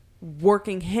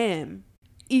working him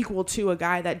equal to a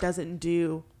guy that doesn't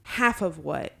do half of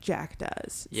what Jack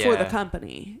does for the Yeah.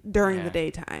 company during Yeah. the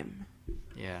daytime?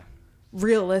 Yeah.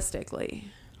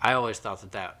 Realistically, I always thought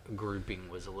that grouping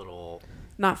was a little.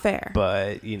 not fair.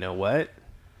 But you know what?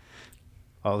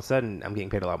 All of a sudden, I'm getting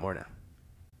paid a lot more now.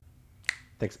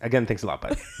 Thanks again. Thanks a lot,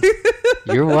 bud.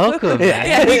 You're welcome. man.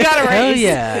 Yeah, you got a Hell raise.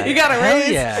 yeah. You got a Hell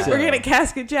raise. yeah. We're gonna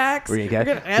casket Jacks. We're gonna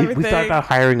We're get. everything. We thought about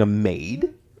hiring a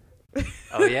maid.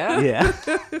 Oh yeah. Yeah.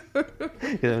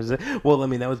 'Cause I was, well, I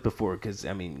mean, that was before, because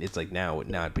I mean, it's like now with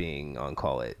not being on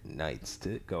call at nights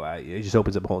to go out, it just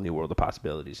opens up a whole new world of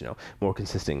possibilities. You know, more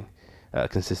consistent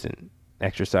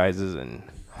exercises and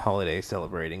holiday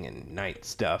celebrating and night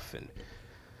stuff and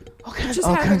all kinds Just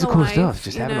of having cool a life, stuff.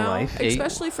 Just you having a know? life.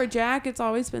 Especially for Jack, it's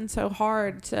always been so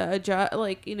hard to adjust.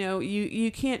 Like, you know, you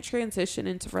can't transition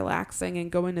into relaxing and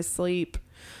going to sleep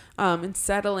and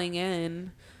settling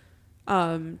in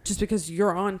just because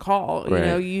you're on call. You Right.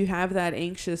 know, you have that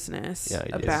anxiousness Yeah,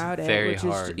 it is. about it. Very which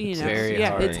hard. Is, you It's know, very yeah,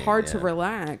 hard. it's hard to Yeah.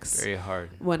 relax. Very hard.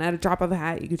 When at a drop of a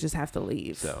hat, you just have to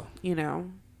leave. So. You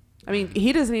know? I mean,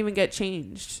 he doesn't even get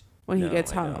changed when he No,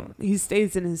 gets I home. don't. He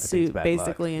stays in his I think it's suit bad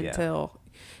basically luck. Yeah. until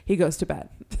he goes to bed.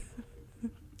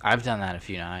 I've done that a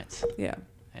few nights. Yeah.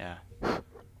 Yeah.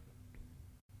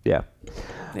 Yeah.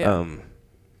 Yeah.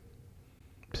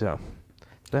 So,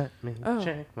 let me Oh.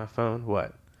 check my phone.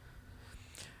 What?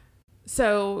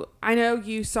 So I know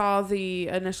you saw the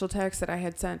initial text that I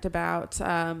had sent about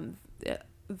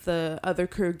the other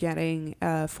crew getting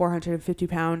a 450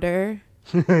 pounder.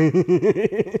 Yeah.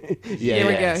 Here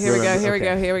we go. Here we go. Here we Okay.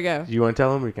 go. Here we go. Do you want to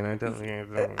tell him, or can I tell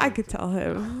him? I could tell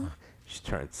him. She's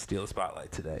trying to steal the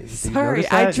spotlight today. Did you Sorry,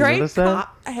 notice I that? You drank. notice that?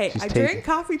 Hey, She's I taking- drank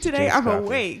coffee she today. drinks I'm coffee.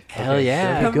 awake. Hell Okay,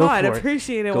 yeah. Come go on, for it.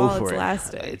 appreciate it Go while for it's it.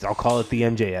 lasting. I'll call it the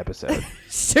MJ episode.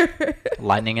 Sure.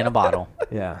 Lightning in a bottle.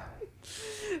 Yeah.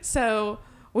 So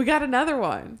we got another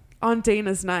one on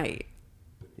Dana's night.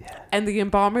 Yeah. And the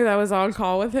embalmer that was on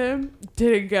call with him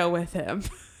didn't go with him.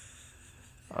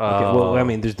 Okay. Well, I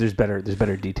mean, there's better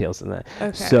details than that.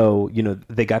 Okay. So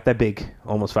they got that big,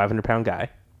 almost 500-pound guy,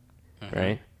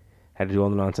 right? Had to do all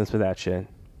the nonsense with that shit.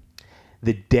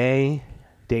 The day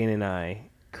Dana and I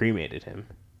cremated him,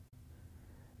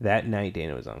 that night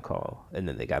Dana was on call, and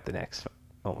then they got the next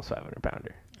almost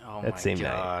 500-pounder. Oh That my same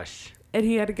night. gosh. And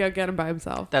he had to go get him by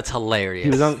himself. That's hilarious. He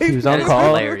was on That is call.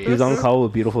 hilarious. He was on call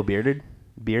with beautiful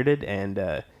bearded,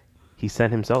 and he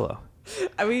sent him solo.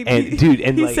 I mean, And, he, dude,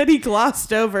 and he like- said he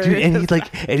glossed over. Dude, and the he's like,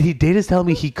 and Dana's telling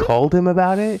me he called him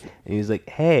about it, and he's like,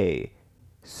 "Hey,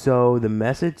 so the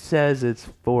message says it's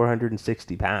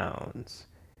 460 pounds,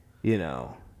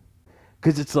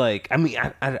 because it's like, I mean,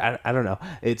 I don't know.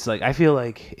 It's like I feel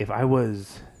like if I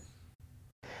was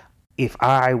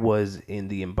in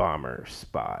the embalmer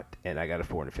spot and I got a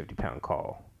 450-pound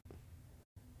call,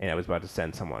 and I was about to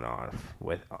send someone off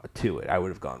to it, I would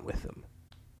have gone with them.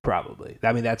 Probably.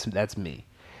 I mean, that's me,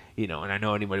 and I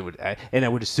know anybody would, and I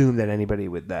would assume that anybody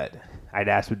that I'd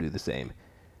ask would do the same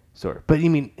sort. But you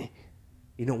mean,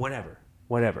 whatever.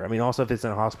 I mean, also if it's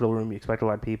in a hospital room, you expect a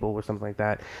lot of people or something like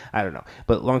that. I don't know.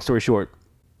 But long story short,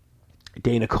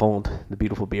 Dana called the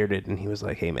beautiful bearded, and he was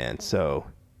like, "Hey man, so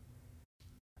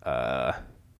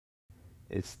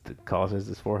It's the cost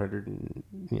is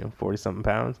 440 something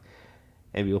pounds.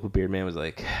 And Beautiful Beard Man was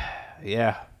like,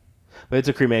 yeah, but it's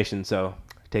a cremation, so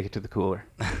take it to the cooler.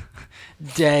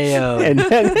 Damn. And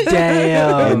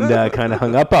Damn. and kind of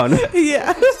hung up on it.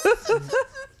 Yeah.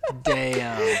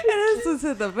 Damn. And this was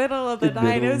in the middle of the In the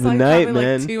night. It middle was of the like night, probably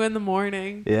man. like 2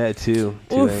 a.m. Yeah, 2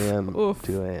 Oof, a.m. oof.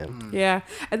 2 a.m. Yeah,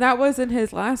 and that wasn't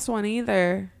his last one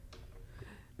either.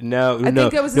 No, I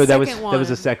think it was the that was second that was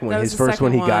the one. second one. That His was the first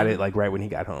one, he second got one. it like right when he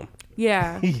got home.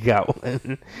 Yeah. He got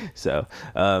one. So,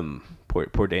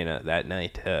 poor Dana that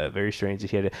night. Very strange that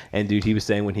he had it. And dude, he was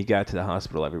saying when he got to the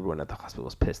hospital, everyone at the hospital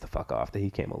was pissed the fuck off that he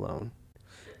came alone.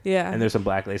 Yeah. And there's some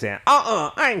black lady saying,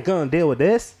 I ain't gonna deal with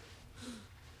this.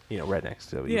 Rednecks.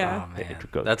 So Yeah. Oh, it man.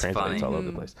 goes, That's translates funny. all over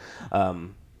the place.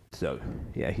 So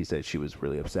yeah, he said she was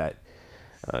really upset.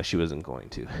 She wasn't going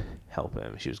to help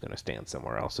him. She was going to stand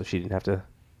somewhere else, so she didn't have to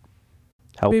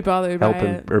help Be bothered help by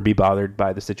him it. or be bothered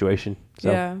by the situation.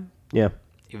 So yeah.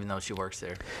 Even though she works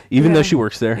there. Even Yeah. though she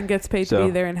works there And gets paid to So-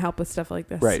 be there and help with stuff like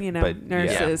this. Right, but, yeah.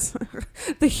 Nurses.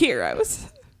 The heroes.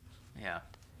 Yeah.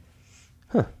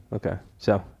 Okay.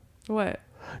 So What?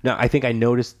 no, I think I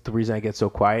noticed the reason I get so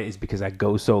quiet is because I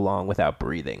go so long without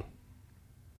breathing,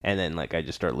 and then like I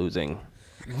just start losing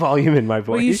volume in my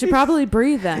voice. Well, you should probably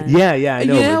breathe then. Yeah, I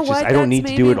know. You but know just, what? I don't That's need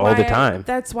to do it maybe all the why time.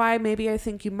 That's why maybe I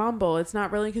think you mumble. It's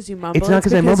not really because you mumble. It's not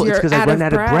 'cause I mumble, it's you're 'cause I run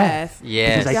out of breath.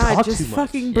 Yes. Because I God, talk just too much.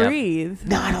 fucking Yep. breathe.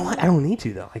 No, I don't need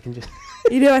to though. I can just.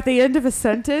 At the end of a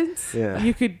sentence, Yeah.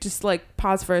 you could just like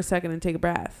pause for a second and take a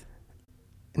breath.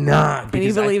 Nah. Can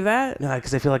you believe that? No,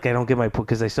 because I feel like I don't get my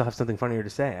because I still have something funnier to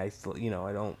say. I still,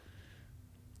 I don't.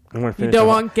 I want to You finish. don't the-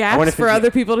 want I wanna gaps for fin-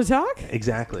 other people to talk?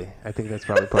 Exactly. I think that's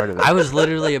probably part of it. I was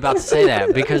literally about to say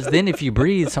that because then if you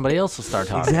breathe, somebody else will start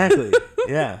talking. Exactly.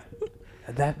 Yeah.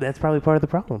 That's probably part of the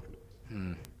problem.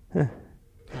 Huh.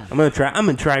 I'm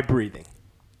gonna try breathing.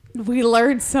 We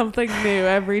learn something new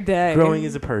every day. Growing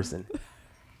as a person.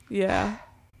 Yeah.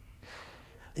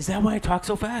 Is that why I talk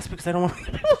so fast? Because I don't want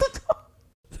people to talk.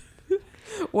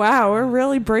 Wow, we're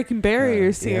really breaking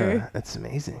barriers Yeah, here. that's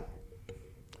amazing.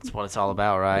 That's what it's all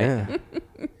about, right?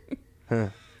 Yeah.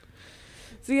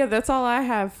 So yeah, that's all I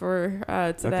have for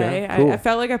today. Okay, cool. I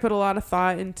felt like I put a lot of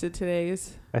thought into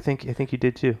today's I think you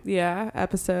did too.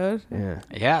 episode. Yeah.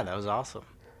 Yeah, that was awesome.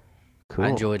 Cool. I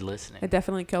enjoyed listening. I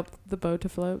definitely kept the boat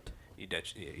afloat. You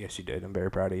did. Yes, you did. I'm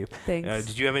very proud of you. Thanks.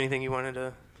 Did you have anything you wanted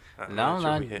to? No,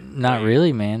 not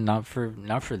really, man. Not for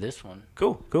this one.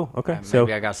 Cool. Okay. Maybe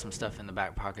So I got some stuff in the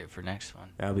back pocket for next one.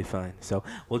 that'll be fine. So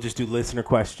we'll just do listener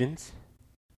questions,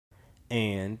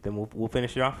 and then we'll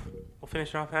finish it off. We'll finish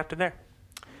it off after there.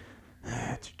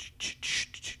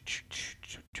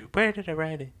 Where did I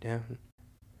write it down?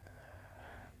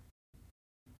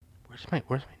 Where's my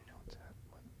notes at?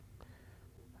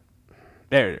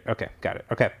 There. Okay, got it.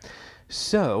 Okay.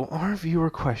 So our viewer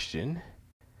question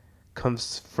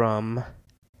comes from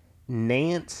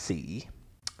Nancy,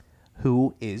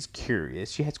 who is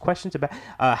curious. She has questions about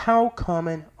how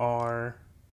common are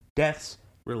deaths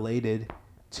related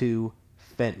to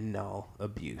fentanyl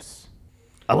abuse?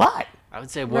 A lot. I would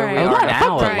say where we Right. are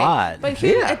now, Right. a lot. But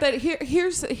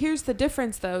here's the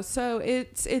difference though. So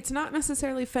it's not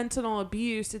necessarily fentanyl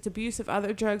abuse. It's abuse of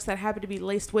other drugs that happen to be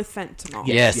laced with fentanyl.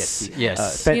 Yes. It's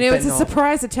It's a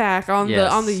surprise attack on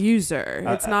Yes. the user.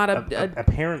 It's not a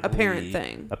apparently apparent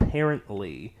thing.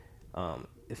 Apparently,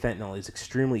 fentanyl is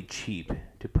extremely cheap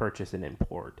to purchase and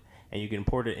import, and you can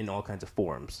import it in all kinds of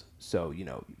forms. So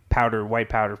powder, white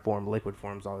powder form, liquid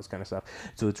forms, all this kind of stuff.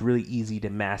 So it's really easy to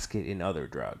mask it in other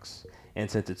drugs. And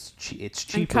since it's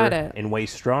cheaper cut it. and way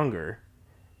stronger,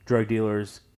 drug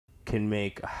dealers can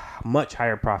make much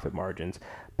higher profit margins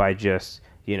by just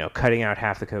cutting out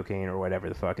half the cocaine or whatever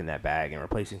the fuck in that bag and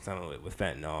replacing some of it with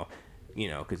fentanyl.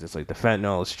 Because it's like the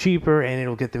fentanyl is cheaper and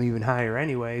it'll get them even higher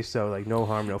anyway. So like no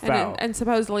harm, no foul. And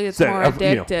supposedly it's So, more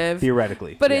addictive.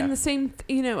 Theoretically. But yeah. in the same,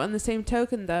 on the same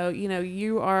token, though, you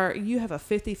have a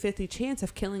 50-50 chance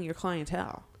of killing your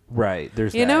clientele. Right.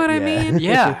 There's You know that, what I yeah. mean?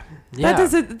 Yeah. That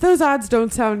doesn't. Those odds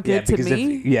don't sound good to because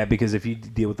me. because if you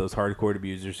deal with those hardcore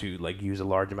abusers who like use a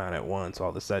large amount at once, all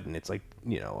of a sudden it's like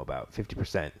about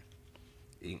 50%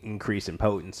 increase in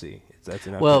potency. That's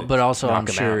enough. Well, to but also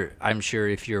knock 'em out. I'm sure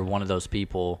if you're one of those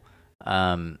people,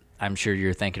 I'm sure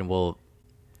you're thinking, well,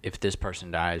 if this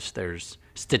person dies, there's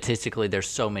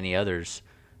so many others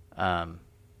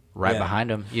right Yeah. behind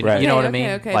them. You Right. know what I Okay, mean?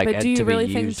 okay. Like, But do to you be really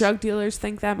think used. drug dealers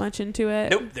think that much into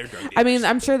it? Nope, they're drug dealers. I mean,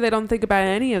 I'm sure they don't think about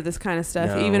any of this kind of stuff,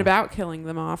 No. even about killing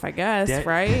them off. I guess, Did-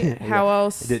 right? How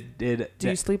else Did do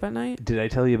you sleep at night? Did I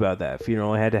tell you about that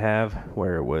funeral I had to have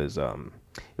where it was a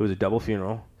double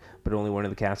funeral, but only one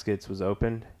of the caskets was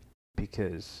opened,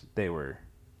 because they were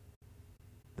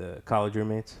the college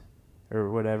roommates or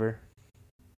whatever.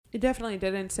 It definitely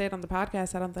didn't say it on the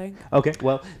podcast, I don't think. Okay,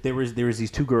 well, there was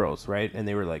these two girls, right? And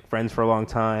they were like friends for a long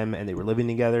time, and they were living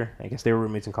together. I guess they were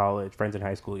roommates in college, friends in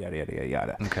high school, yada yada yada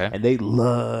yada. Okay. And they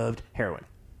loved heroin.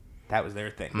 That was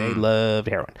their thing. They loved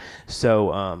heroin.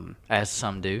 So, As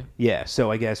some do. yeah.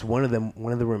 So I guess one of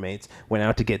the roommates went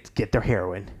out to get their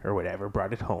heroin or whatever,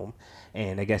 brought it home,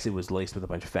 and I guess it was laced with a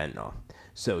bunch of fentanyl.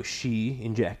 So she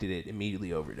injected it,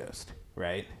 immediately overdosed,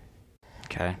 right?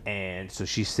 Okay. And so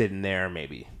she's sitting there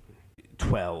maybe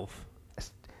 12.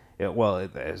 Yeah, well,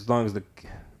 as long as the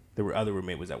other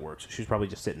roommate was at work, so she was probably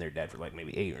just sitting there dead for like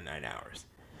maybe 8 or 9 hours,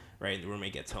 right? And the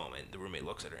roommate gets home, and the roommate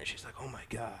looks at her, and she's like, "Oh my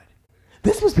god,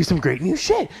 this must be some great new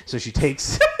shit." So she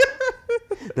takes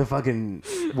the fucking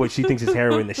what she thinks is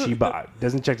heroin that she bought.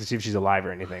 Doesn't check to see if she's alive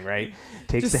or anything, right?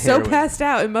 Takes Just the so heroin. passed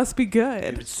out. It must be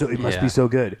good. So it must be Yeah. so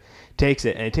good. Takes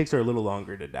it, and it takes her a little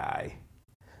longer to die,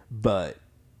 but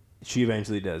she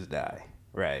eventually does die,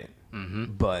 right?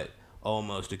 Mm-hmm. But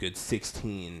almost a good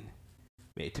 16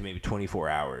 to maybe 24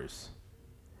 hours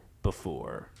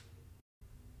before,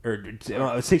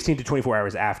 or 16 to 24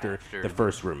 hours after the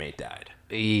first roommate died.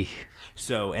 Eek.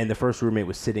 So, and the first roommate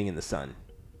was sitting in the sun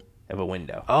of a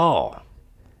window. Oh,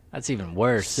 that's even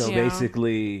worse. So Yeah.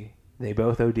 basically, they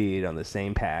both OD'd on the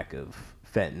same pack of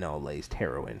fentanyl-laced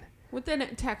heroin. Within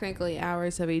technically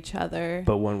hours of each other.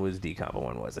 But one was decomp and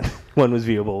one wasn't. One was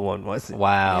viewable, one wasn't.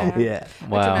 Wow. Yeah.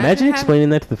 Wow. Imagine having- explaining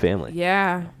that to the family.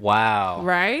 Yeah. Wow.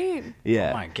 Right? Yeah.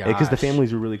 Oh my Because the gosh.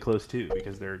 families were really close too,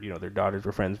 because their daughters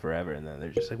were friends forever, and then they're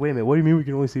just like, wait a minute, what do you mean we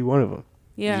can only see one of them?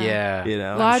 Yeah. Yeah. You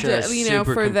know? I'm sure Logic, it's you know,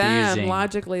 super for them, confusing.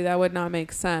 logically, that would not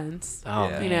make sense. Oh, Yeah.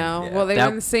 man. You know, Yeah. well, they That- were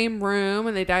in the same room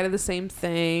and they died of the same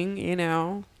thing, you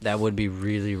know. That would be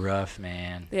really rough,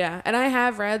 man. Yeah. And I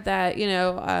have read that, you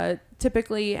know,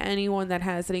 typically anyone that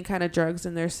has any kind of drugs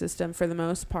in their system, for the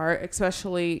most part,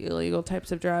 especially illegal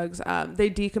types of drugs, they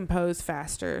decompose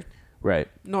faster Right.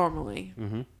 normally.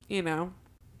 Mm-hmm. You know,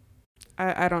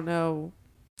 I don't know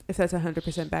if that's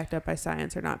 100% backed up by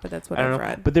science or not, but that's what I I've don't know.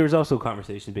 read. But there was also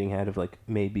conversations being had of like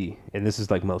maybe, and this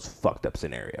is like most fucked up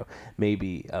scenario,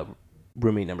 maybe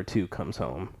roommate number 2 comes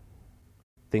home,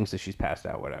 thinks that she's passed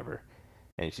out, whatever.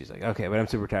 And she's like, okay, but I'm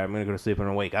super tired. I'm going to go to sleep. I'm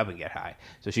going to wake up and get high.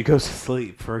 So she goes to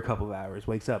sleep for a couple of hours,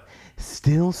 wakes up,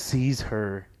 still sees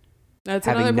her That's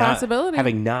another possibility.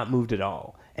 having not moved at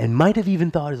all. And might have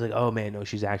even thought, is like, oh man, no,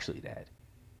 she's actually dead.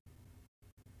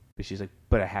 But she's like,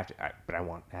 but I have to, but I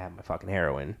want to have my fucking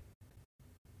heroin.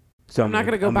 So I'm not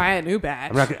going to go buy a new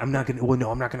batch. I'm not going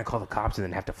to call the cops and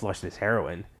then have to flush this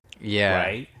heroin. Yeah.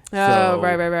 Right? Oh,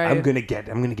 right. I'm going to get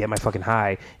my fucking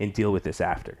high and deal with this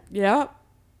after. Yep.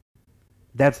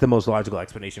 That's the most logical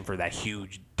explanation for that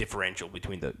huge differential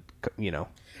between the, you know.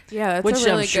 Yeah, that's Which a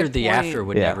really I'm sure good the point. after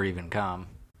would Yeah. never even come.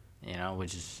 You know,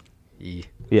 which is.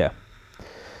 Yeah.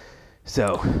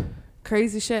 So.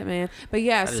 Crazy shit, man. But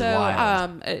yeah, That is so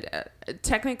wild.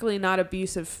 technically not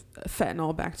abuse of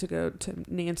fentanyl, back to go to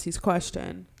Nancy's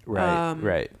question. Right.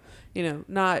 Right. You know,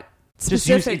 not Just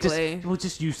use specifically.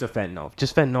 just use of fentanyl.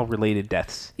 Just fentanyl related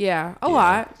deaths. Yeah, a Yeah.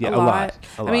 lot. Yeah, a a lot. lot.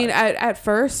 A I mean, lot. at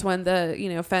first when the, you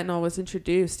know, fentanyl was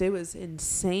introduced, it was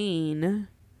insane.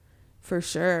 For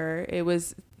sure. It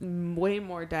was way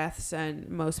more deaths than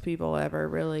most people ever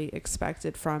really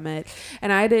expected from it.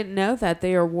 And I didn't know that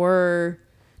there were,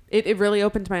 it really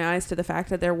opened my eyes to the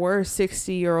fact that there were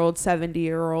 60-year-old,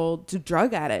 70-year-old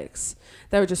drug addicts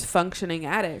that were just functioning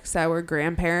addicts that were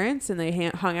grandparents, and they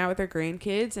hung out with their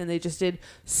grandkids, and they just did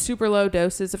super low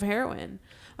doses of heroin.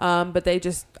 But they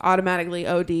just automatically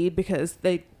OD'd because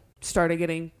they started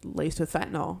getting laced with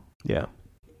fentanyl. Yeah.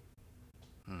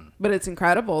 But it's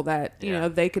incredible that, you Yeah. know,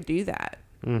 they could do that.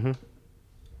 Mm-hmm.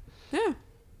 Yeah,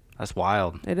 That's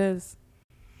wild. it is.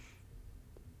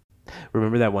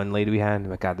 Remember that one lady we had?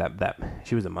 My God, that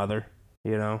she was a mother,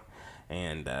 you know,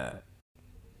 and her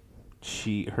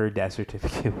death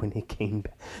certificate when it came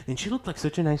back, and she looked like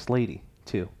such a nice lady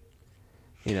too,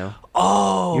 you know.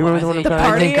 Oh, You remember the one I'm talking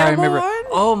about? I think I Party remember. one?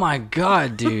 Oh my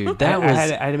god, dude, that was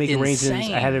I had to make arrangements.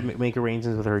 insane. I had to make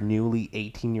arrangements with her newly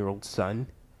 18-year-old son,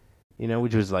 you know,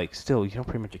 which was like still, you know,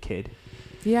 pretty much a kid,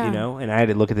 Yeah. you know. And I had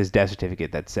to look at this death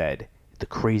certificate that said the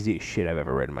craziest shit I've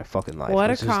ever read in my fucking life. What It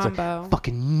a was just like combo.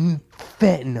 fucking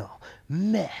fentanyl,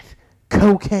 meth,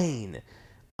 cocaine,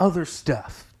 other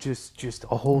stuff. Just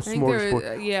a whole I think there was,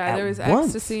 smorgasbord. there was at once.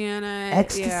 ecstasy in it.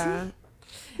 Ecstasy? Yeah.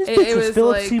 This It- bitch it was was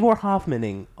Philip like- Seymour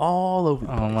Hoffmaning all over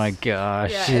the Oh place. my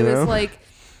gosh. Yeah, you it was know? like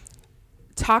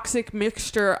toxic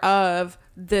mixture of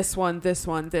this one, this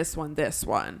one, this one, this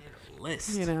one.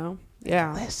 List. You know?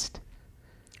 Yeah. List.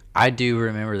 I do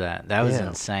remember that. That was Yeah,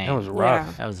 insane. That was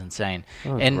rough. That was insane.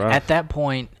 That was And rough. at that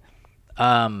point,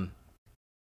 I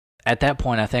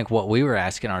think what we were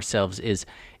asking ourselves is,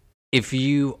 if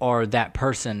you are that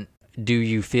person, do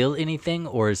you feel anything,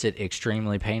 or is it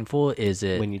extremely painful? Is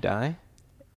it When you die?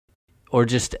 or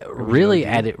just when really you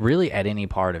OD? at any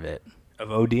part of it? Of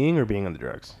ODing or being on the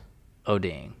drugs?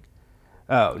 ODing.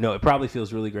 Oh, no, it probably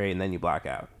feels really great and then you black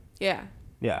out. Yeah.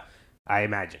 Yeah. I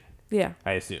imagine. Yeah.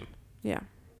 I assume. Yeah.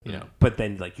 You know, but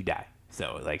then, like, you die.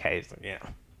 So, like, hey, it's, you know.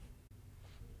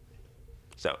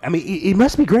 So, I mean, it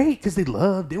must be great because they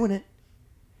love doing it.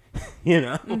 You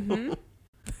know? Mm-hmm.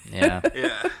 Yeah.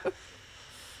 Yeah.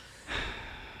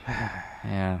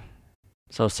 Yeah.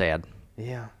 So sad.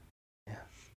 Yeah.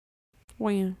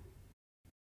 Well, yeah.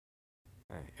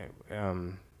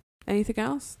 Anything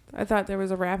else? I thought there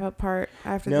was a wrap up part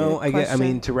after. No, the I question.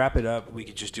 mean, to wrap it up, we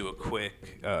could just do a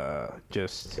quick,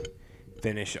 just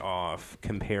finish off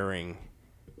comparing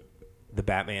the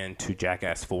Batman to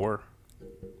Jackass 4.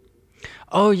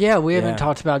 Oh yeah, we Yeah. haven't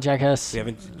talked about Jackass. We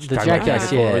haven't The talked about Jackass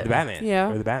 4 or yet. the Batman. Yeah.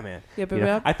 Or the Batman. Yep, You yep,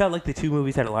 know, yep. I felt like the two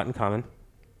movies had a lot in common.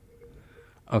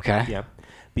 Okay. Yeah.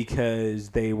 Because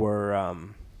they were,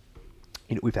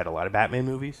 you know, we've had a lot of Batman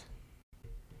movies.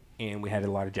 And we had a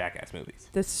lot of Jackass movies.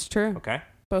 This is true. Okay?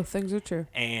 Both things are true.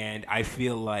 And I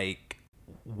feel like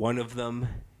one of them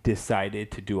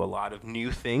decided to do a lot of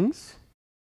new things,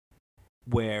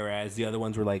 whereas the other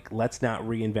ones were like, let's not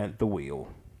reinvent the wheel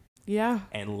Yeah.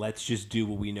 and let's just do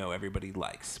what we know everybody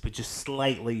likes, but just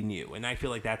slightly new. And I feel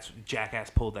like that's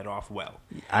Jackass pulled that off well.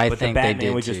 I But think the they Batman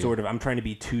did was just too. sort of, I'm trying to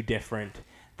be too different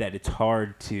that it's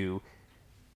hard to,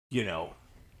 you know,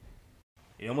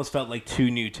 it almost felt like too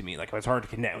new to me. Like it was hard to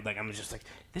connect with. Like I'm just like,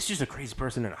 this is just a crazy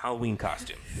person in a Halloween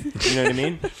costume. You know what I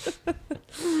mean?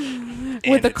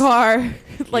 With a car,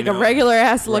 like a know, regular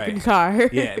ass looking right. car.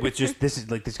 Yeah, with just this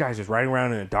guy's just riding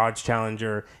around in a Dodge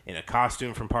Challenger in a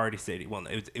costume from Party City. Well,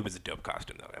 it was a dope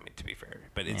costume though. I mean, to be fair,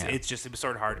 but it was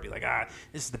sort of hard to be like,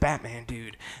 this is the Batman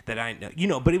dude that I know. You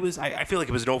know, but it was. I feel like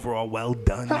it was an overall well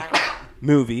done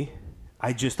movie.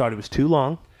 I just thought it was too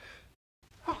long.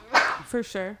 For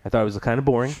sure. I thought it was kind of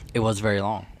boring. It was very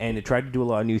long. And it tried to do a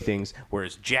lot of new things,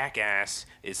 whereas Jackass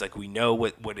is like, we know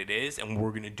what it is, and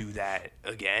we're gonna do that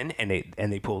again, and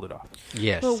they pulled it off.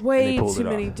 Yes. But way pulled too it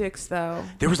many off. dicks, though.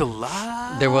 There was a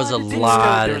lot. There was a of dick lot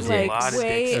stuff. of There was dicks. a lot of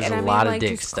way, dick There's and a I mean, lot of like, dick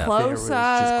just stuff. There was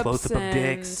just close up of and,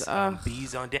 dicks,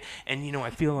 bees on dick, and you know, I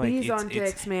feel like bees it's, on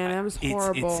dicks, man, that was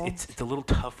horrible. It's a little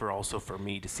tougher also for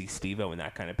me to see Steve-O in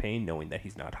that kind of pain, knowing that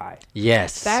he's not high.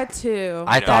 Yes. That too.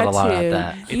 I thought a lot too.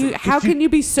 about that. How can you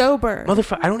be sober?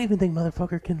 I don't even think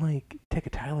motherfucker can like take a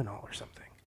Tylenol or something.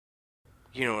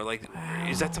 You know, like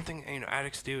is that something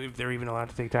addicts do if they're even allowed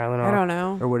to take Tylenol? I don't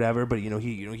know. Or whatever, but he had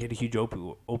a huge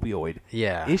opioid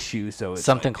Yeah. issue, so it's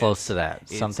Something like, close to that.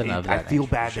 Something of that. I feel nature,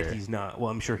 for bad sure. that he's not.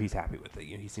 Well, I'm sure he's happy with it.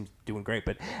 He seems doing great,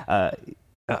 but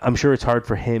I'm sure it's hard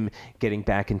for him getting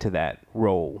back into that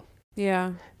role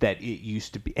Yeah. that it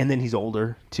used to be. And then he's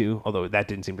older too, although that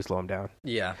didn't seem to slow him down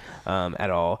Yeah. at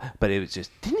all. But it was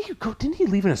just didn't he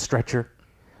leave in a stretcher?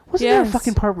 Wasn't there a Yes.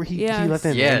 fucking part where he left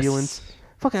in an Yes. ambulance?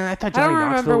 Fucking, I thought I Johnny don't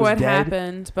remember Knoxville was what dead.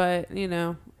 happened, but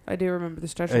I do remember the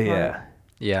stretcher part. Yeah.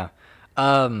 Yeah.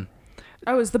 Oh,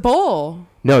 it was the bowl.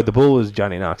 No, the bull was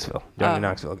Johnny Knoxville. Johnny Oh.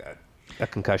 Knoxville got a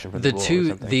concussion from the bull or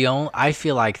something. I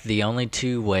feel like the only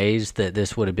two ways that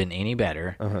this would have been any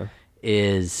better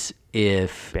is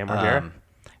if Bam Margera?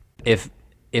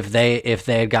 if they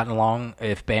had gotten along,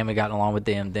 if Bam had gotten along with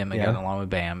them had gotten along with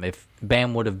Bam, if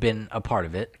Bam would have been a part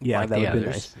of it, Yeah, like that the would've been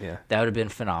others, nice, yeah. that would have been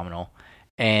phenomenal,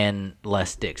 and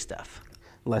less dick stuff.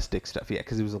 Less dick stuff, yeah,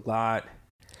 because it was a lot.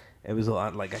 It was a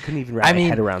lot. Like I couldn't even wrap my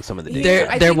head around some of the dick. There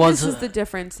I think was this is the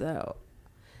difference, though.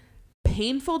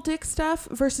 Painful dick stuff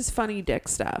versus funny dick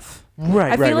stuff.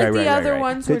 Right, I feel like right, the right, other right.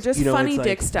 ones were 'Cause, just you know, funny it's like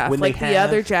dick stuff, when like they the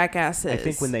other have- jackasses. I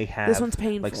think when they have this one's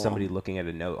painful. like somebody looking at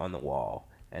a note on the wall,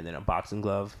 and then a boxing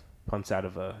glove pumps out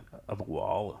of a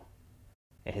wall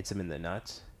and hits him in the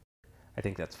nuts. I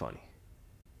think that's funny.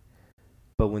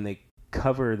 But when they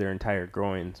cover their entire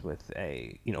groins with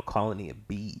a colony of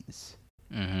bees,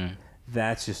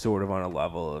 that's just sort of on a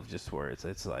level of just where it's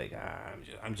like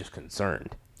I'm just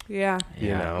concerned. Yeah. You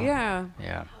know. Yeah.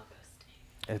 Yeah.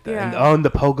 And the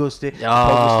pogo stick. Oh. Oh,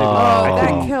 I that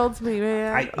couldn't- killed me,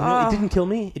 man. It didn't kill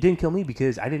me. It didn't kill me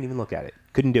because I didn't even look at it.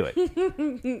 Couldn't do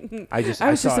it. I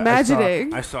was just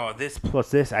imagining. I saw this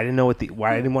plus this. I didn't know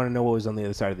why I didn't want to know what was on the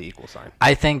other side of the equal sign.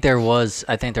 I think there was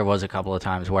a couple of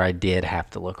times where I did have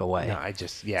to look away. No, I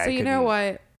just So you know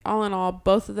what? All in all,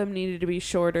 both of them needed to be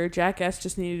shorter. Jackass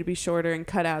just needed to be shorter and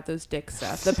cut out those dick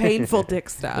stuff, the painful dick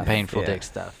stuff. The painful Yeah. dick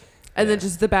stuff. And then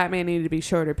just the Batman needed to be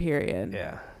shorter, period.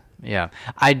 Yeah. Yeah.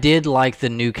 I did like the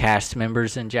new cast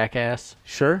members in Jackass.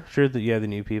 Sure, the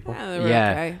new people. Yeah, they were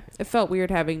Yeah. okay. It felt weird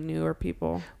having newer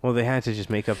people. Well, they had to just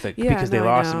make up that Yeah, because they no,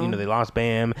 I lost, know. they lost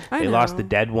Bam, I they lost the know.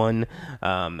 dead one.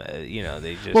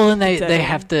 They just Well, and they Dead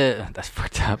have to. That's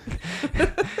fucked up.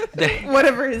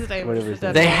 Whatever his name Whatever is. his the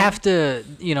name dead They one. have to,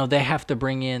 they have to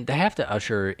bring in, they have to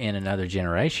usher in another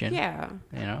generation. Yeah.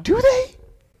 do they?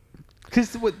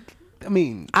 Because what I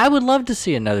mean, I would love to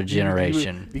see another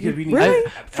generation. because we need Really?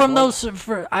 From those,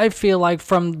 I feel like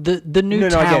from the new No, I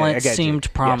get it, talent I get you. seemed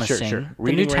Yeah, promising. sure. The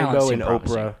Reading new talent Rainbow seemed and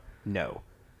promising. Oprah, no,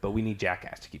 but we need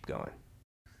Jackass to keep going.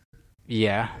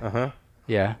 Yeah, Uh-huh.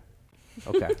 yeah.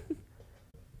 Okay.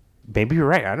 Maybe you're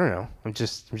right. I don't know. I'm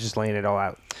just laying it all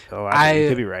out. You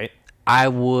could be right. I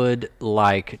would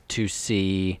like to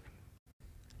see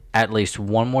at least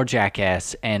one more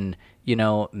Jackass, and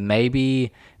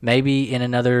maybe in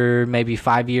another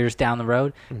 5 years down the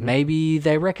road, maybe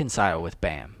they reconcile with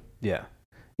Bam, Yeah.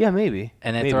 Yeah, maybe.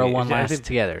 and then Maybe. throw one I last think-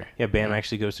 together. Yeah, Bam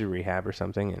actually goes through rehab or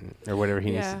something, or whatever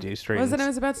he needs to do. Straight. I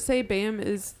was about to say Bam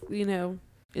is,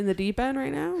 in the deep end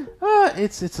right now.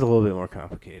 It's a little bit more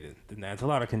complicated than that. It's a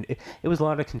lot of it was a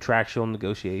lot of contractual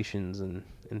negotiations and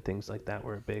things like that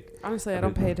were big. Honestly, I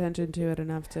don't pay attention to it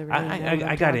enough to really know what I I'm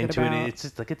got talking into about. it. It's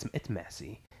just like it's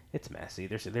messy. It's messy.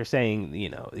 They're saying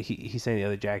he's saying the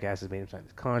other jackasses made him sign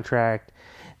this contract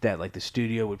that like the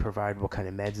studio would provide what kind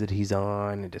of meds that he's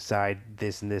on and decide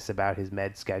this and this about his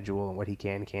med schedule and what he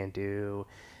can and can't do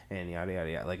and yada yada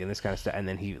yada, like, and this kind of stuff. And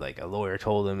then he, like, a lawyer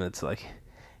told him it's like,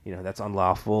 that's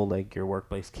unlawful. Like, your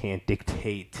workplace can't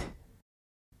dictate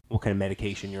what kind of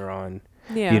medication you're on.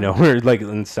 Yeah. Or like,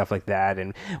 and stuff like that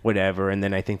and whatever. And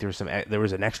then I think there was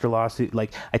an extra lawsuit.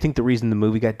 Like, I think the reason the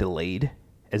movie got delayed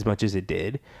as much as it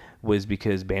did was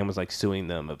because Bam was like suing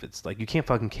them of, it's like, you can't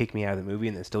fucking kick me out of the movie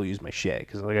and then still use my shit,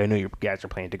 because like I know you guys are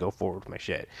planning to go forward with my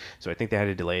shit. So I think they had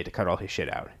to delay it to cut all his shit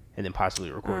out and then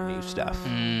possibly record new stuff.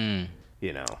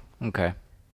 Okay.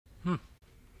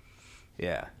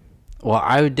 Yeah. Well,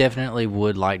 I would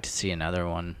like to see another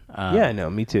one. Yeah, no,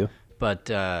 me too. But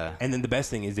And then the best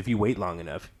thing is, if you wait long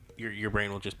enough, your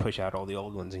brain will just push out all the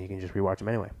old ones and you can just rewatch them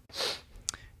anyway.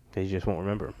 Because you just won't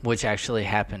remember. which actually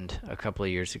happened a couple of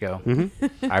years ago.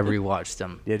 Mm-hmm. I rewatched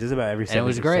them. Yeah, just about every 7 it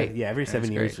was years. great. Yeah, every It 7 was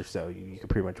years great. or so, you can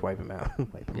pretty much wipe them out.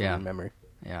 Wipe them Yeah. from memory.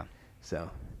 Yeah. So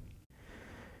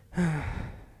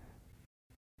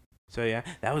yeah,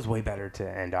 that was way better to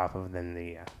end off of than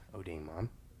the Odin mom.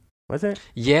 Was it?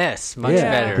 Yes, much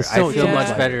Yeah. better. It's so- I feel yeah.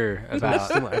 much better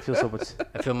about. I feel so much.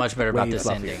 I feel much better about way this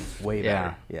fluffier, ending. Way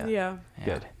Yeah. better. Yeah. Yeah.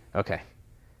 Good. Okay.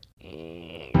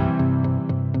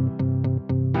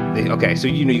 Okay, so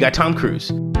you got Tom Cruise.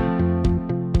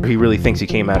 He really thinks he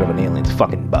came out of an alien's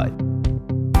fucking butt,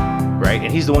 right?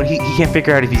 And he's the one he can't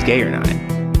figure out if he's gay or not.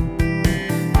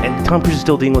 And Tom Cruise is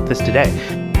still dealing with this today.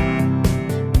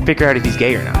 Figure out if he's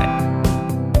gay or not.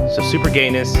 So super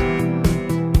gayness.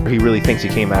 He really thinks he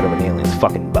came out of an alien's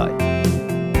fucking butt.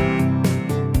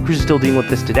 Cruise is still dealing with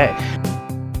this today.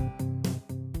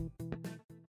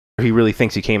 He really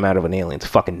thinks he came out of an alien's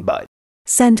fucking butt.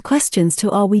 Send questions to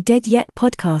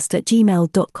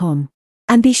arewedeadyetpodcast@gmail.com.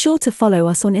 And be sure to follow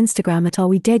us on Instagram at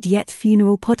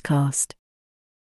arewedeadyetfuneralpodcast.